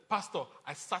 Pastor,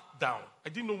 I sat down. I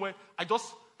didn't know when.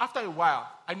 After a while,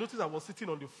 I noticed I was sitting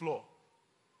on the floor,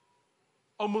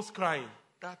 almost crying.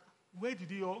 Where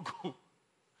did he all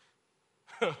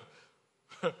go?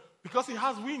 Because he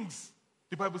has wings,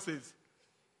 the Bible says.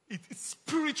 It's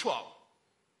spiritual.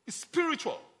 It's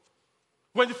spiritual.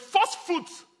 When the first fruit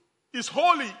is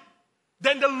holy,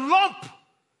 then the lump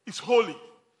is holy.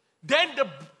 Then the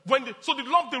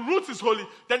lump, the root is holy.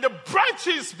 Then the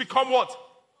branches become what?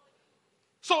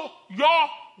 So your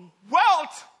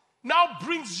wealth now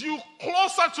brings you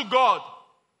closer to God,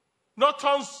 not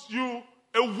turns you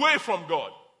away from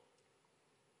God.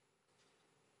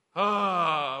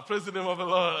 Praise the name of the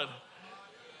Lord.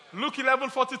 Luke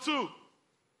 11:42.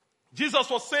 Jesus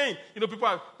was saying, people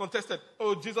have contested,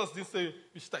 Jesus didn't say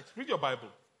you should tithe. Read your Bible.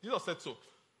 Jesus said so. It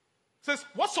says,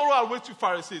 what sorrow awaits you,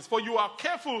 Pharisees, for you are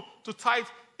careful to tithe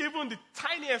even the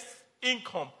tiniest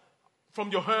income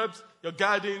from your herbs, your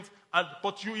gardens,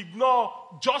 but you ignore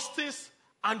justice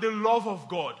and the love of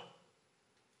God.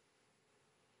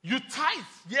 You tithe,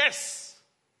 yes.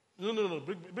 No.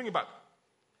 Bring it back.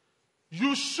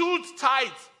 You should tithe,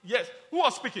 yes. Who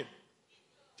was speaking?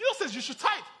 Jesus says you should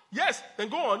tithe, yes. Then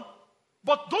go on.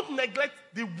 But don't neglect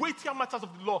the weightier matters of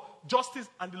the law, justice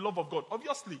and the love of God.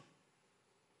 Obviously,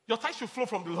 your tithe should flow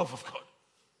from the love of God.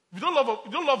 If you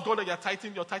don't love God and you're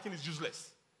tithing, your tithing is useless.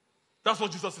 That's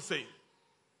what Jesus is saying.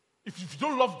 If you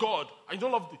don't love God and you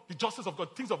don't love the justice of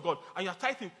God, things of God, and you're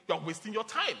tithing, you're wasting your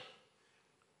time.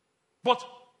 But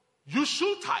you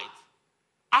should tithe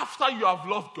after you have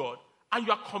loved God and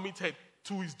you are committed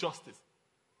to his justice.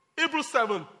 Hebrews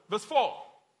 7, verse 4.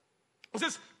 It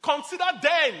says, consider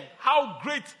then how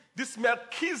great this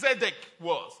Melchizedek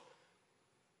was.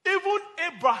 Even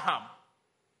Abraham,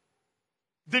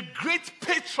 the great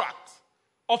patriarch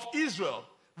of Israel,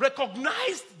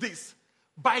 recognized this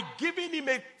by giving him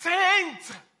a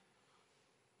tenth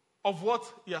of what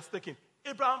he has taken.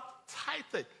 Abraham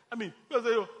tithed.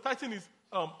 Tithing is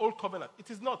old covenant. It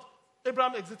is not.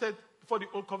 Abraham exited before the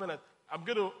old covenant.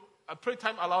 I pray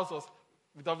time allows us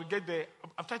that we get there.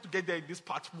 I'm trying to get there in this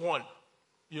part 1.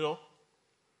 And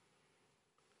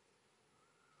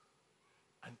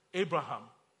Abraham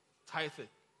tithed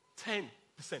 10%.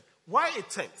 Why a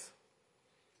tenth?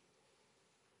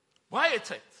 Why a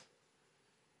tenth?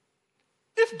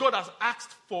 If God has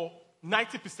asked for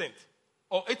 90%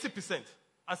 or 80%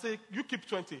 and say, you keep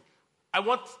 20, I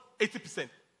want 80%,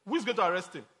 who is going to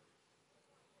arrest him?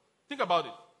 Think about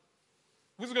it.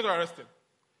 Who's going to arrest him?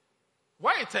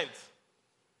 Why a tenth?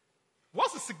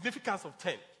 What's the significance of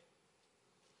 10?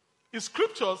 In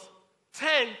scriptures,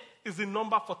 10 is the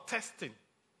number for testing.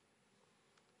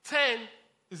 10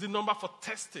 is the number for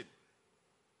testing.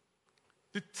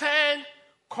 The 10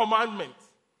 commandments.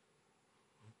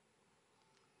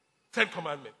 10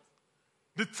 commandments.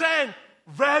 The 10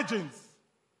 virgins.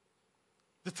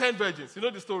 The 10 virgins. You know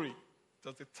the story? It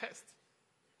was a test.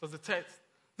 It was a test.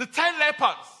 The 10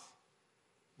 lepers.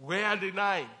 Where are the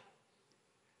 9?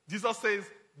 Jesus says,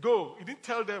 go. He didn't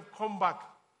tell them, come back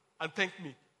and thank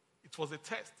me. It was a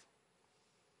test.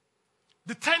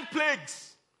 The 10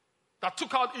 plagues that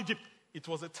took out Egypt. It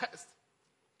was a test.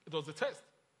 It was a test.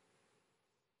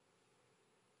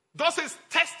 God says,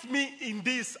 test me in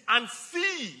this and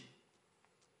see.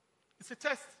 It's a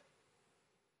test.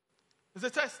 It's a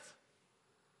test.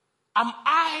 Am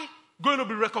I going to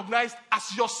be recognized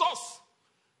as your source?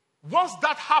 Once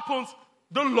that happens,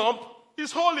 the lump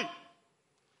is holy.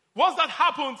 Once that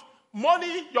happens,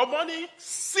 your money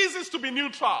ceases to be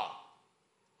neutral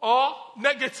or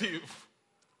negative.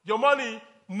 Your money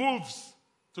moves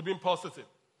to being positive.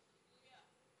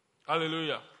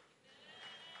 Hallelujah.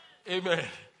 Amen.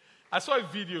 I saw a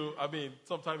video,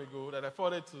 some time ago that I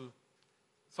forwarded to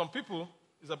some people.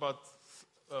 It's about,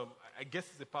 I guess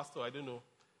it's a pastor, I don't know.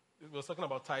 It was talking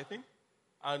about tithing.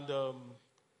 And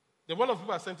then one of the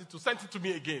people I sent it to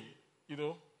me again, you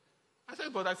know. I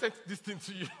said, but I sent this thing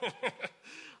to you.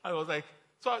 I was like,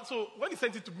 so when he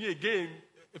sent it to me again,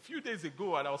 a few days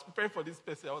ago, and I was preparing for this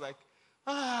person, I was like,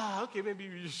 okay, maybe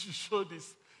we should show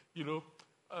this, you know.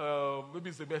 Maybe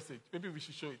it's a message. Maybe we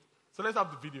should show it. So let's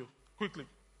have the video, quickly.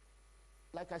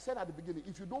 Like I said at the beginning,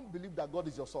 if you don't believe that God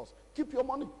is your source, keep your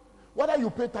money. Whether you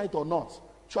pay tithe or not,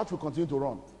 church will continue to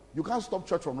run. You can't stop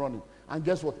church from running. And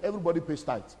guess what? Everybody pays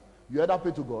tithe. You either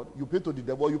pay to God, you pay to the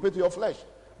devil, or you pay to your flesh.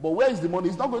 But where is the money?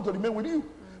 It's not going to remain with you.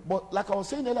 But like I was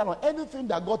saying earlier on, anything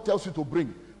that God tells you to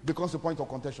bring becomes a point of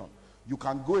contention. You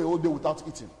can go a whole day without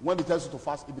eating. When he tells you to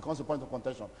fast, it becomes a point of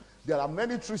contention. There are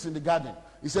many trees in the garden.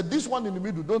 He said, this one in the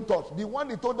middle, don't touch. The one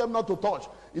he told them not to touch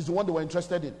is the one they were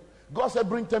interested in. God said,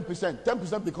 bring 10%.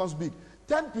 10% becomes big.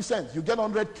 10%, you get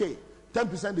 100K.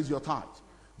 10% is your tithe.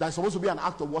 That's supposed to be an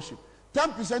act of worship.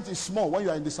 10% is small when you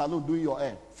are in the salon doing your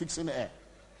hair, fixing the hair,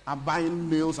 and buying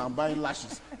nails and buying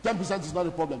lashes. 10% is not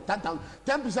a problem.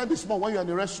 10% is small when you're in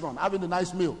a restaurant having a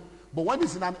nice meal. But when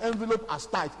it's in an envelope as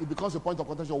tithe, it becomes a point of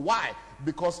contention. Why?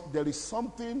 Because there is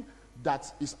something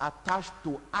that is attached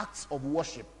to acts of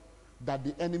worship that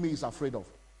the enemy is afraid of.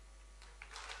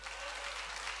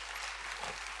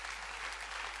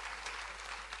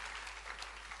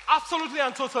 Absolutely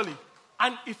and totally.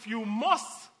 And if you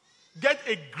must get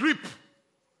a grip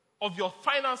of your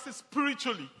finances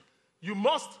spiritually, you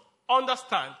must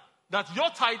understand that your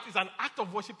tithe is an act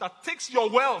of worship that takes your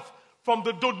wealth from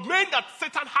the domain that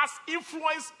Satan has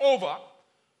influence over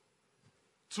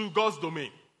to God's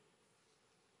domain.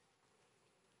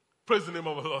 Praise the name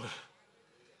of the Lord.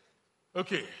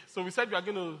 Okay, so we said we are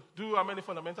going to do how many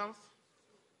fundamentals?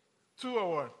 2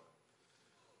 or 1?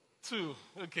 2,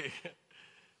 okay.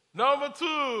 Number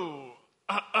 2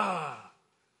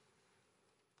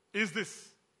 is this.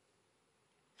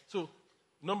 So,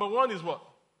 number 1 is what?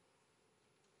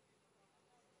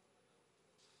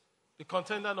 The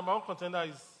contender, number 1 contender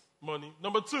is money.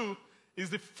 Number 2 is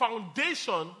the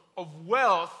foundation of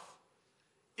wealth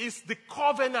is the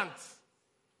covenant.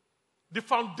 The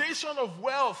foundation of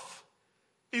wealth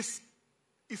is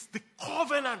the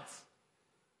covenant.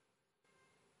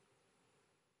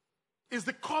 Is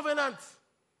the covenant.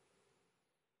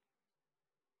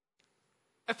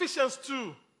 Ephesians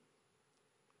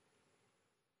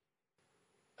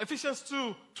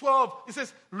 2:12, it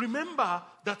says, remember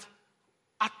that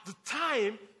at the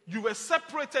time you were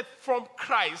separated from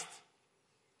Christ,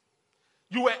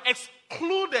 you were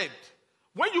excluded.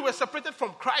 When you were separated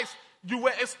from Christ, you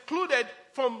were excluded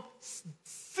from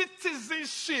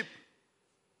citizenship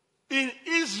in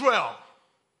Israel.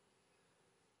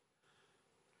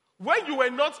 When you were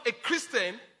not a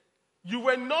Christian, you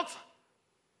were not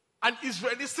an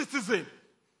Israeli citizen.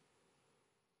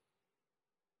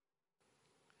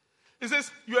 It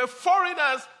says, you are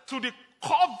foreigners to the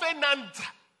covenant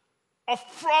of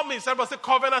promise. Everybody say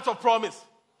covenant of promise.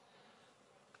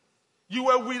 You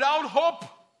were without hope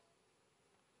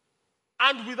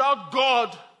and without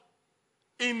God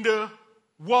in the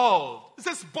world. It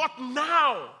says, but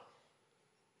now,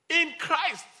 in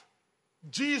Christ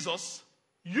Jesus,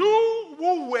 you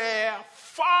who were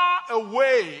far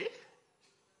away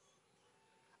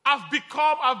have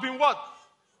been what?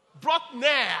 Brought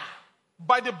near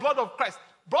by the blood of Christ.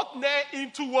 Brought near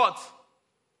into what?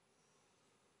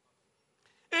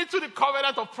 Into the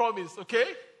covenant of promise, okay?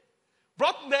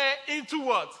 brought near into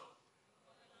what?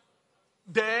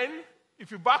 Then, if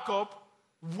you back up,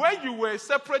 when you were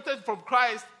separated from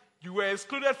Christ, you were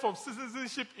excluded from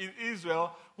citizenship in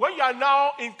Israel. When you are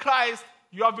now in Christ,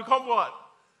 you have become what?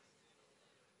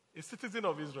 A citizen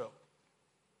of Israel.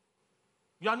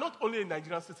 You are not only a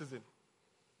Nigerian citizen.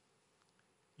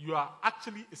 You are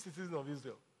actually a citizen of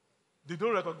Israel. They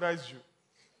don't recognize you.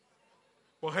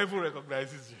 But heaven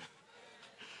recognizes you.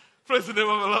 Praise the name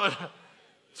of the Lord.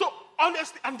 So,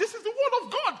 honestly, and this is the word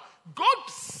of God. God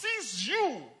sees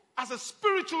you as a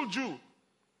spiritual Jew.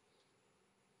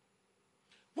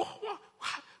 How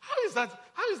is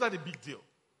that a big deal?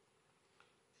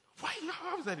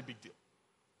 How is that a big deal?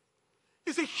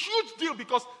 It's a huge deal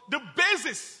because the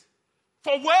basis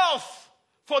for wealth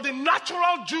for the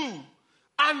natural Jew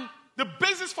and the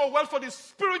basis for wealth for the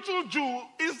spiritual Jew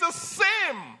is the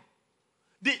same.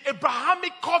 The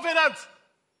Abrahamic covenant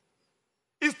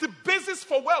is the basis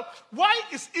for wealth. Why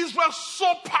is Israel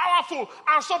so powerful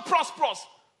and so prosperous?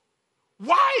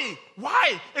 Why?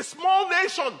 A small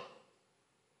nation,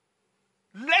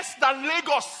 less than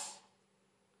Lagos,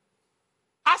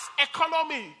 has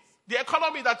economy, the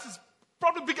economy that is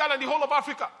probably bigger than the whole of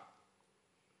Africa,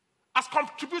 has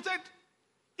contributed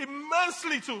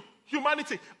immensely to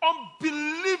humanity.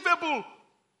 Unbelievable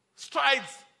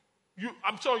strides.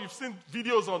 I'm sure you've seen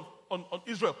videos on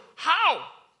Israel. How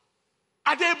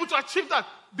are they able to achieve that?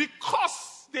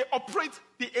 Because they operate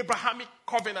the Abrahamic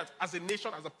covenant as a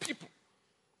nation, as a people.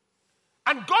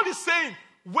 And God is saying,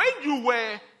 when you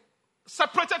were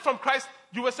separated from Christ,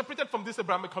 you were separated from this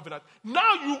Abrahamic covenant.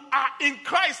 Now you are in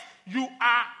Christ. You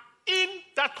are in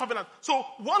that covenant. So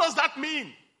what does that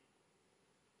mean?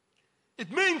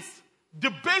 It means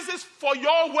the basis for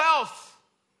your wealth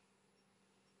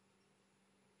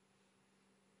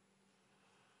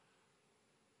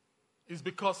is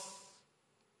because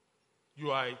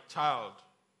you are a child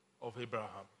of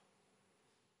Abraham.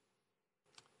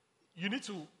 You need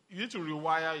to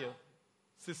rewire your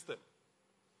system.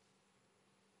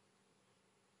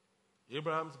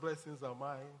 Abraham's blessings are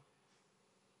mine.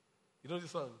 You know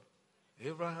this song?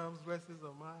 Abraham's blessings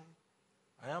are mine.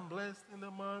 I am blessed in the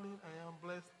morning. I am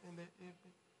blessed in the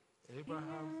evening.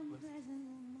 Abraham's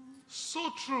blessings. So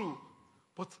true.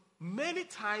 But many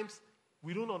times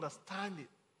we don't understand it.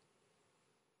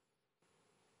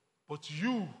 But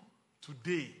you,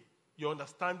 today, your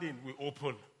understanding will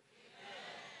open. Amen.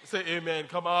 Say amen.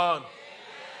 Come on.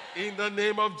 Amen. In the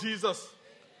name of Jesus.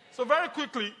 Amen. So very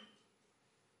quickly,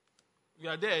 we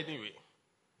are there anyway.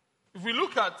 If we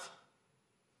look at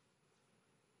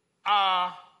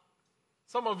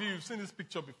some of you have seen this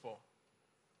picture before.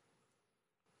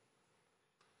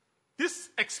 This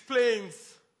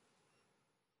explains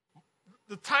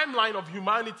the timeline of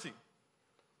humanity.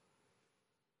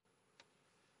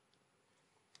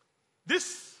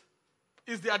 This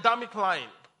is the Adamic line,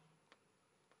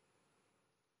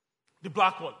 the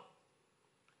black one.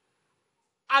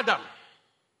 Adam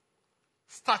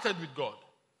started with God.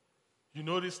 You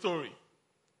know this story.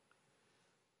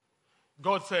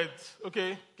 God said,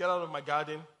 okay, get out of my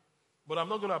garden, but I'm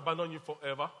not going to abandon you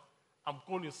forever. I'm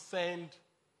going to send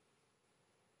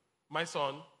my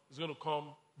son. He's going to come,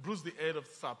 bruise the head of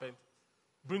the serpent,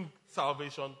 bring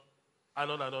salvation,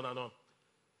 and on and on and on.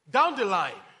 Down the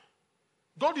line,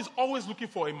 God is always looking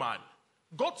for a man.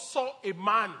 God saw a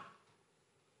man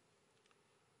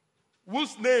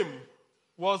whose name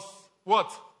was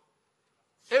what?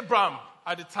 Abram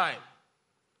at the time.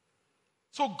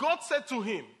 So God said to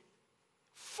him,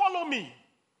 follow me.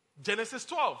 Genesis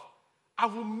 12. I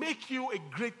will make you a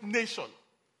great nation.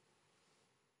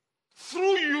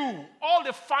 Through you, all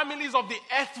the families of the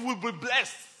earth will be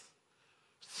blessed.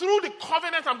 Through the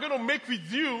covenant I'm going to make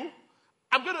with you,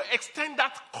 I'm going to extend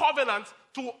that covenant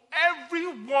to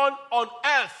everyone on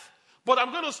earth. But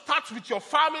I'm going to start with your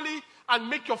family and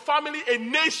make your family a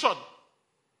nation.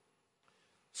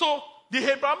 So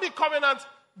the Abrahamic covenant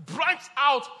branched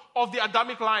out of the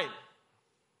Adamic line.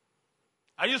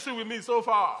 Are you still with me so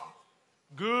far?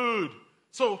 Good.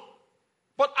 So,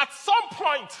 but at some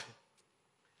point,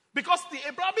 because the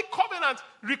Abrahamic covenant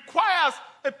requires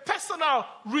a personal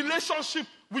relationship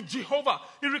with Jehovah.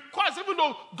 It requires, even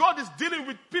though God is dealing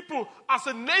with people as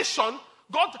a nation,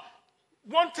 God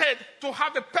wanted to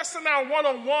have a personal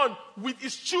one-on-one with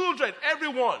his children,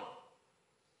 everyone.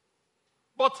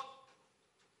 But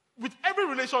with every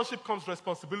relationship comes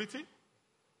responsibility.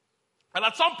 And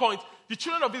at some point, the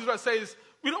children of Israel says,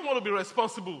 we don't want to be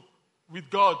responsible with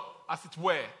God, as it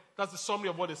were. That's the summary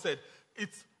of what they said. It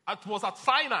was at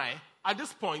Sinai, at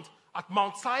this point, at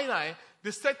Mount Sinai,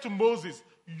 they said to Moses,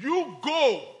 you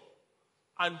go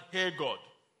and hear God.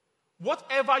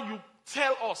 Whatever you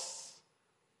tell us,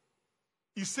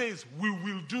 he says, we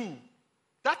will do.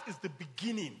 That is the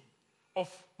beginning of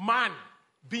man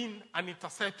being an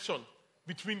interception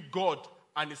between God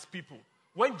and his people.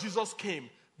 When Jesus came,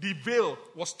 the veil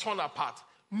was torn apart.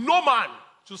 No man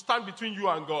should stand between you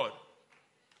and God.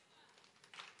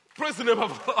 Praise the name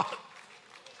of the Lord.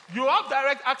 You have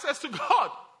direct access to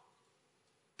God.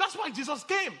 That's why Jesus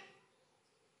came.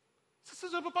 So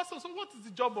what is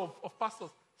the job of pastors?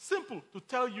 Simple, to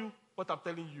tell you what I'm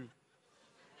telling you.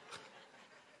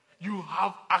 You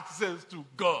have access to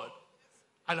God.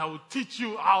 And I will teach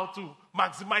you how to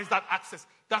maximize that access.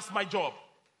 That's my job.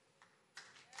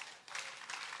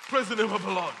 Praise the name of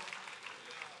the Lord.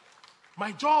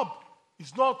 My job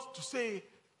is not to say,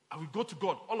 I will go to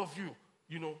God. All of you,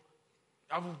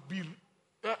 I will be...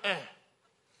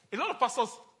 A lot of pastors,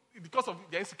 because of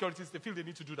their insecurities, they feel they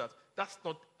need to do that. That's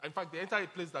not... In fact, they enter a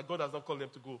place that God has not called them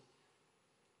to go.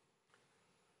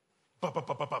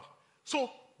 So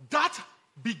that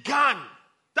began,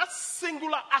 that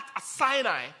singular act at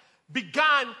Sinai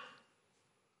began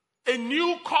a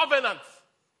new covenant,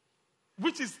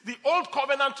 which is the old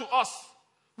covenant to us,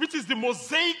 which is the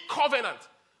Mosaic covenant,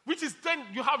 which is then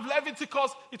you have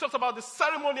Leviticus. He talks about the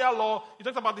ceremonial law. He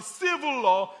talks about the civil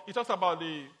law. He talks about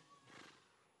the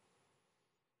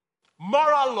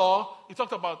moral law. He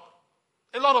talks about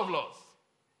a lot of laws.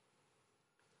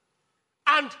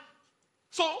 And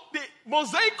so the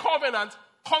Mosaic covenant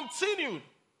continued.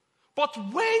 But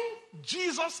when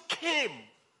Jesus came,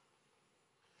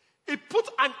 he put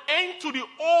an end to the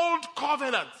old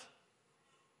covenant,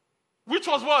 which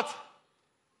was what?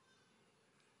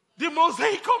 The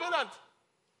Mosaic covenant.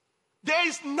 There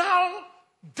is now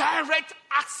direct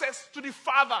access to the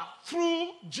Father through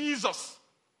Jesus.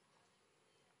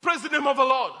 Praise the name of the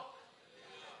Lord.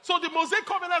 So the Mosaic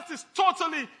covenant is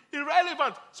totally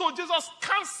irrelevant. So Jesus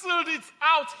canceled it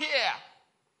out here.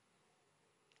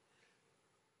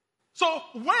 So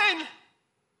when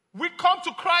we come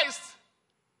to Christ,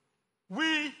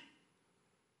 we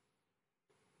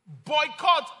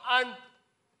boycott and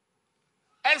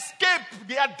escape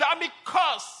the Adamic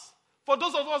curse. For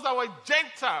those of us that were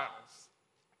Gentiles,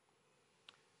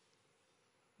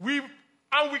 we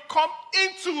come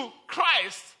into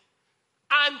Christ,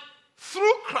 and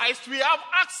through Christ we have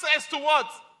access to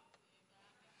what?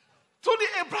 To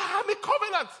the Abrahamic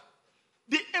covenant.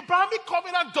 The Abrahamic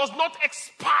covenant does not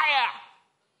expire.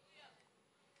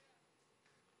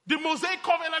 The Mosaic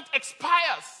covenant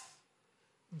expires.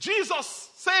 Jesus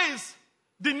says,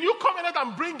 the new covenant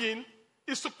I'm bringing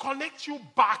is to connect you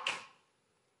back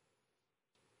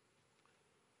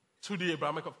to the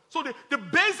Abrahamic covenant. So the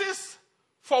basis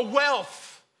for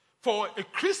wealth for a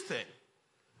Christian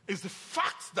is the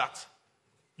fact that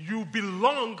you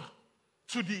belong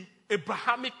to the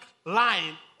Abrahamic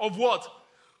line of what?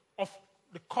 Of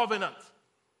the covenant.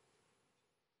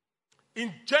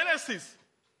 In Genesis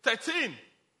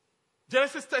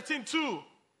 13:2,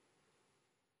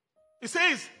 it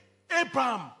says,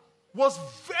 Abraham was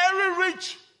very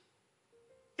rich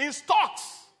in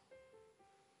stocks.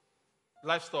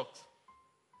 Livestock.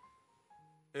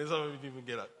 Some of you didn't even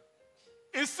get that.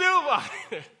 In silver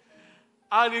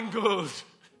and in gold.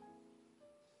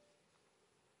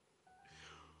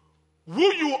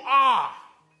 Who you are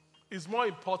is more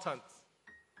important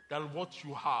than what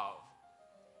you have.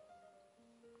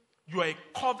 You are a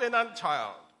covenant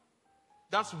child.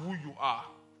 That's who you are.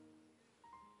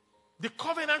 The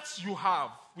covenants you have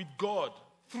with God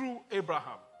through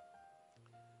Abraham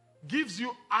gives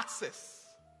you access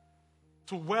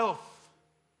to wealth,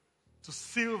 to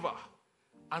silver,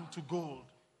 and to gold.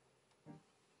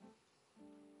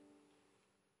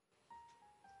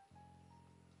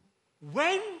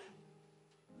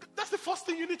 That's the first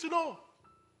thing you need to know.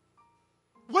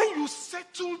 When you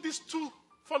settle these two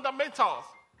fundamentals,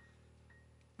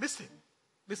 listen,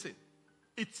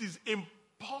 it is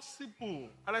impossible,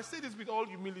 and I say this with all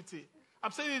humility,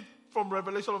 I'm saying it from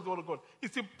revelation of the Word of God,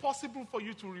 it's impossible for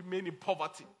you to remain in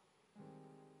poverty.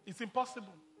 It's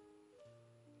impossible.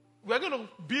 We're going to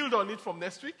build on it from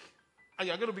next week, and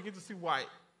you're going to begin to see why.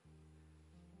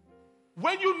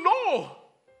 When you know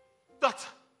that,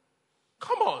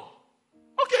 come on,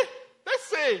 okay, let's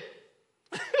say,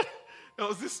 there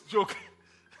was this joke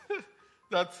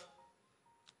that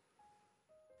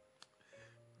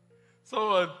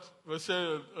someone was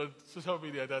sharing on social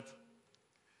media that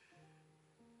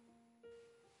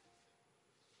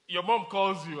your mom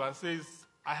calls you and says,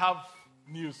 I have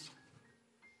news.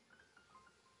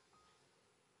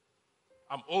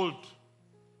 I'm old.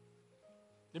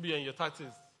 Maybe you're in your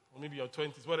 30s or maybe your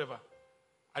 20s, whatever.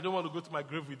 I don't want to go to my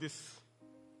grave with this.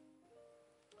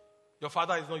 Your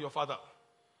father is not your father.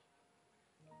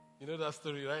 You know that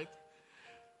story, right?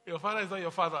 Your father is not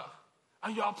your father.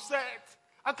 And you're upset.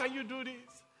 How can you do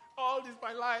this? All this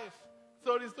my life.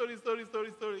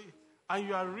 Story. And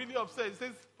you are really upset. He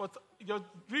says, but your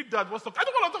real dad wants to talk. I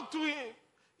don't want to talk to him.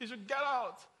 He should get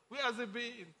out. Where has he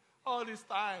been? All this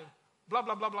time. Blah,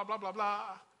 blah, blah, blah, blah, blah,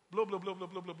 blah. Blah, blah, blah, blah,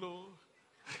 blah, blah, blah.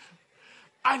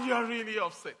 And you are really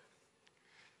upset.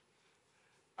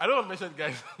 I don't want to mention the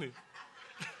guy's name.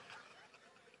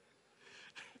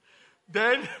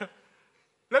 Then,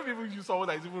 let me even use someone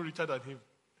that is even richer than him.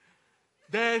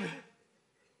 Then,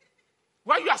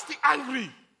 while you are still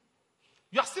angry,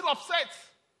 you are still upset.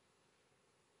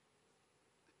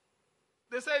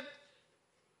 They said,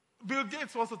 Bill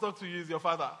Gates wants to talk to you, he's your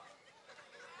father.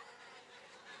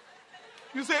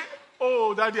 You say,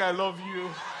 oh, Daddy, I love you.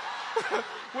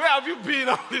 Where have you been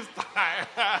all this time?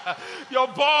 Your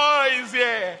boy is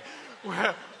here.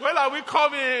 When are we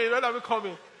coming? When are we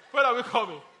coming? When are we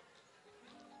coming?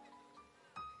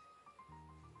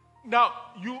 Now,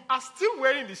 you are still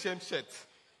wearing the same shirt.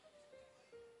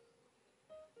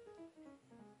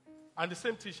 And the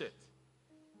same t-shirt.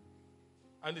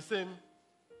 And the same.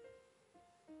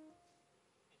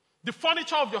 The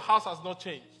furniture of your house has not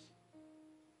changed.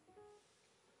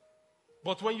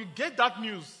 But when you get that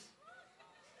news,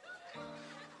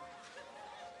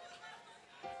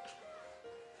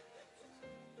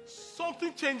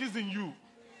 something changes in you.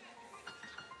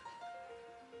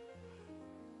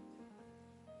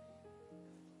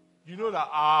 You know that,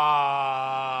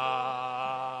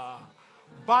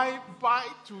 bye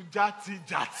to Jati.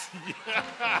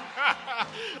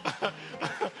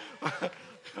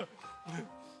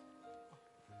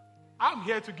 I'm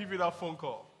here to give you that phone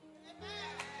call.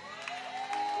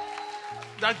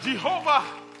 That Jehovah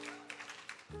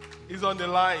is on the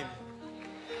line.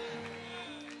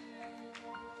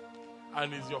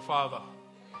 And is your father.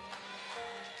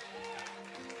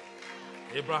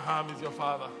 Abraham is your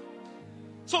father.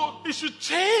 So it should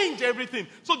change everything.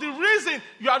 So the reason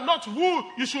you are not who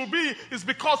you should be is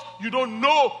because you don't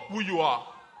know who you are.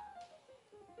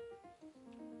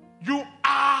 You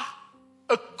are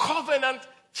a covenant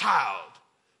child.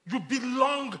 You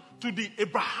belong to the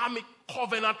Abrahamic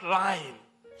covenant line.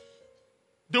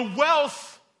 The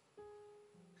wealth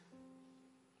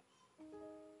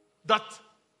that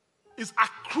is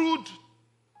accrued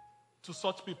to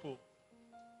such people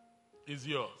is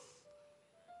yours.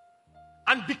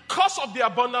 And because of the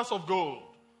abundance of gold,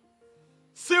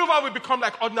 silver will become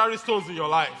like ordinary stones in your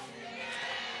life.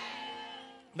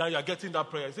 Now you are getting that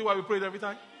prayer. See why we pray it every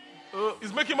time?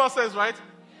 It's making more sense, right?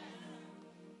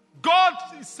 God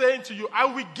is saying to you, I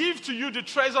will give to you the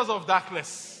treasures of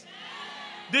darkness,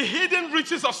 the hidden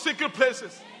riches of secret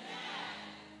places.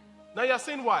 Now you are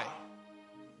saying why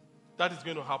that is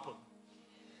going to happen.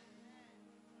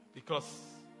 Because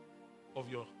of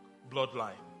your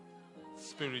bloodline,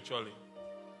 spiritually.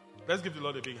 Let's give the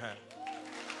Lord a big hand.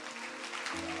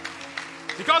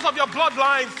 Because of your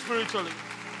bloodline, spiritually.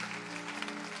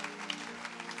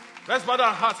 Let's bow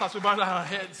our hearts as we bow our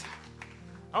heads.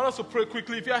 I want us to pray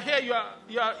quickly. If you are here,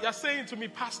 you are saying to me,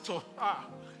 Pastor,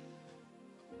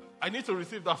 I need to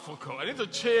receive that phone call. I need to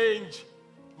change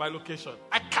my location.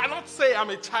 I cannot say I'm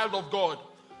a child of God.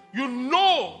 You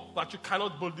know that you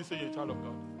cannot boldly say you're a child of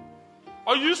God.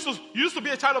 Or you used to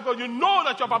be a child of God. You know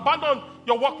that you have abandoned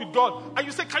your walk with God. And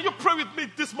you say, can you pray with me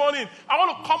this morning? I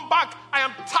want to come back. I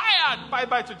am tired.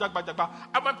 Bye-bye to Jagba.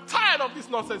 I'm tired of this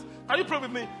nonsense. Can you pray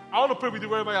with me? I want to pray with you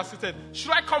wherever you are seated.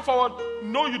 Should I come forward?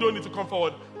 No, you don't need to come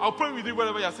forward. I'll pray with you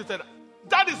wherever you are seated.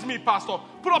 That is me, Pastor.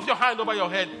 Put up your hand over your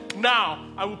head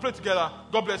now, and we'll pray together.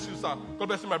 God bless you, sir. God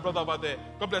bless you, my brother over there.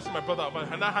 God bless you, my brother over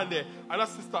there. Another hand there.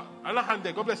 Another sister. Another hand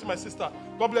there. God bless you, my sister.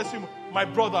 God bless you, my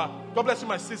brother. God bless you,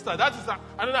 my sister. That is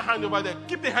another hand over there.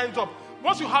 Keep the hands up.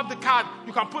 Once you have the card,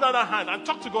 you can put another hand and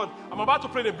talk to God. I'm about to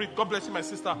pray the brick. God bless you, my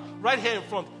sister. Right here in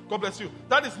front. God bless you.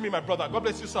 That is me, my brother. God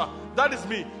bless you, sir. That is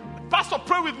me. Pastor,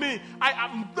 pray with me.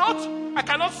 I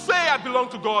cannot say I belong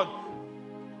to God.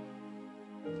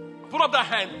 Put up that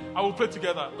hand. I will pray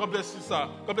together. God bless you, sir.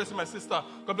 God bless you, my sister.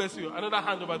 God bless you. Another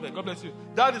hand over there. God bless you.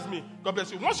 That is me. God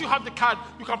bless you. Once you have the card,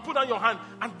 you can put down your hand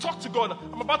and talk to God.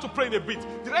 I'm about to pray in a bit.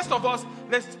 The rest of us,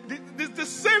 there's the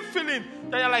same feeling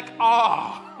that you're like,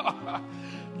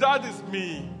 that is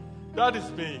me. That is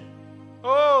me.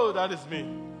 Oh, that is me.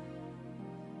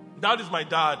 That is my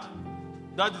dad.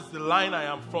 That is the line I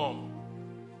am from.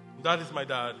 That is my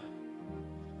dad.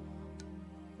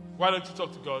 Why don't you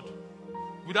talk to God?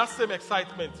 With that same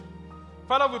excitement.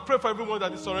 Father, we pray for everyone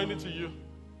that is surrendering to you.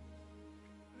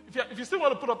 If you still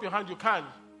want to put up your hand, you can.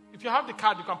 If you have the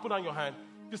card, you can put down your hand.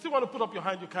 If you still want to put up your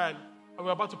hand, you can. And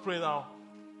we're about to pray now.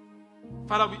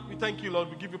 Father, we thank you,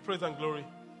 Lord. We give you praise and glory.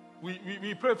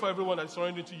 We pray for everyone that is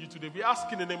surrendering to you today. We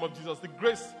ask in the name of Jesus the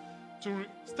grace to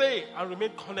stay and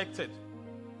remain connected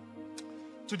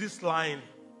to this line,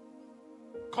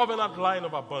 covenant line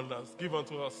of abundance. Give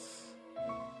unto us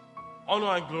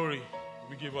honor and glory.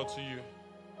 We give unto you.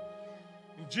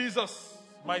 In Jesus'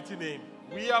 mighty name,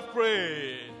 we have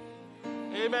prayed.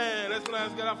 Amen. Let's put our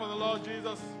hands together for the Lord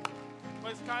Jesus, for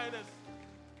his kindness.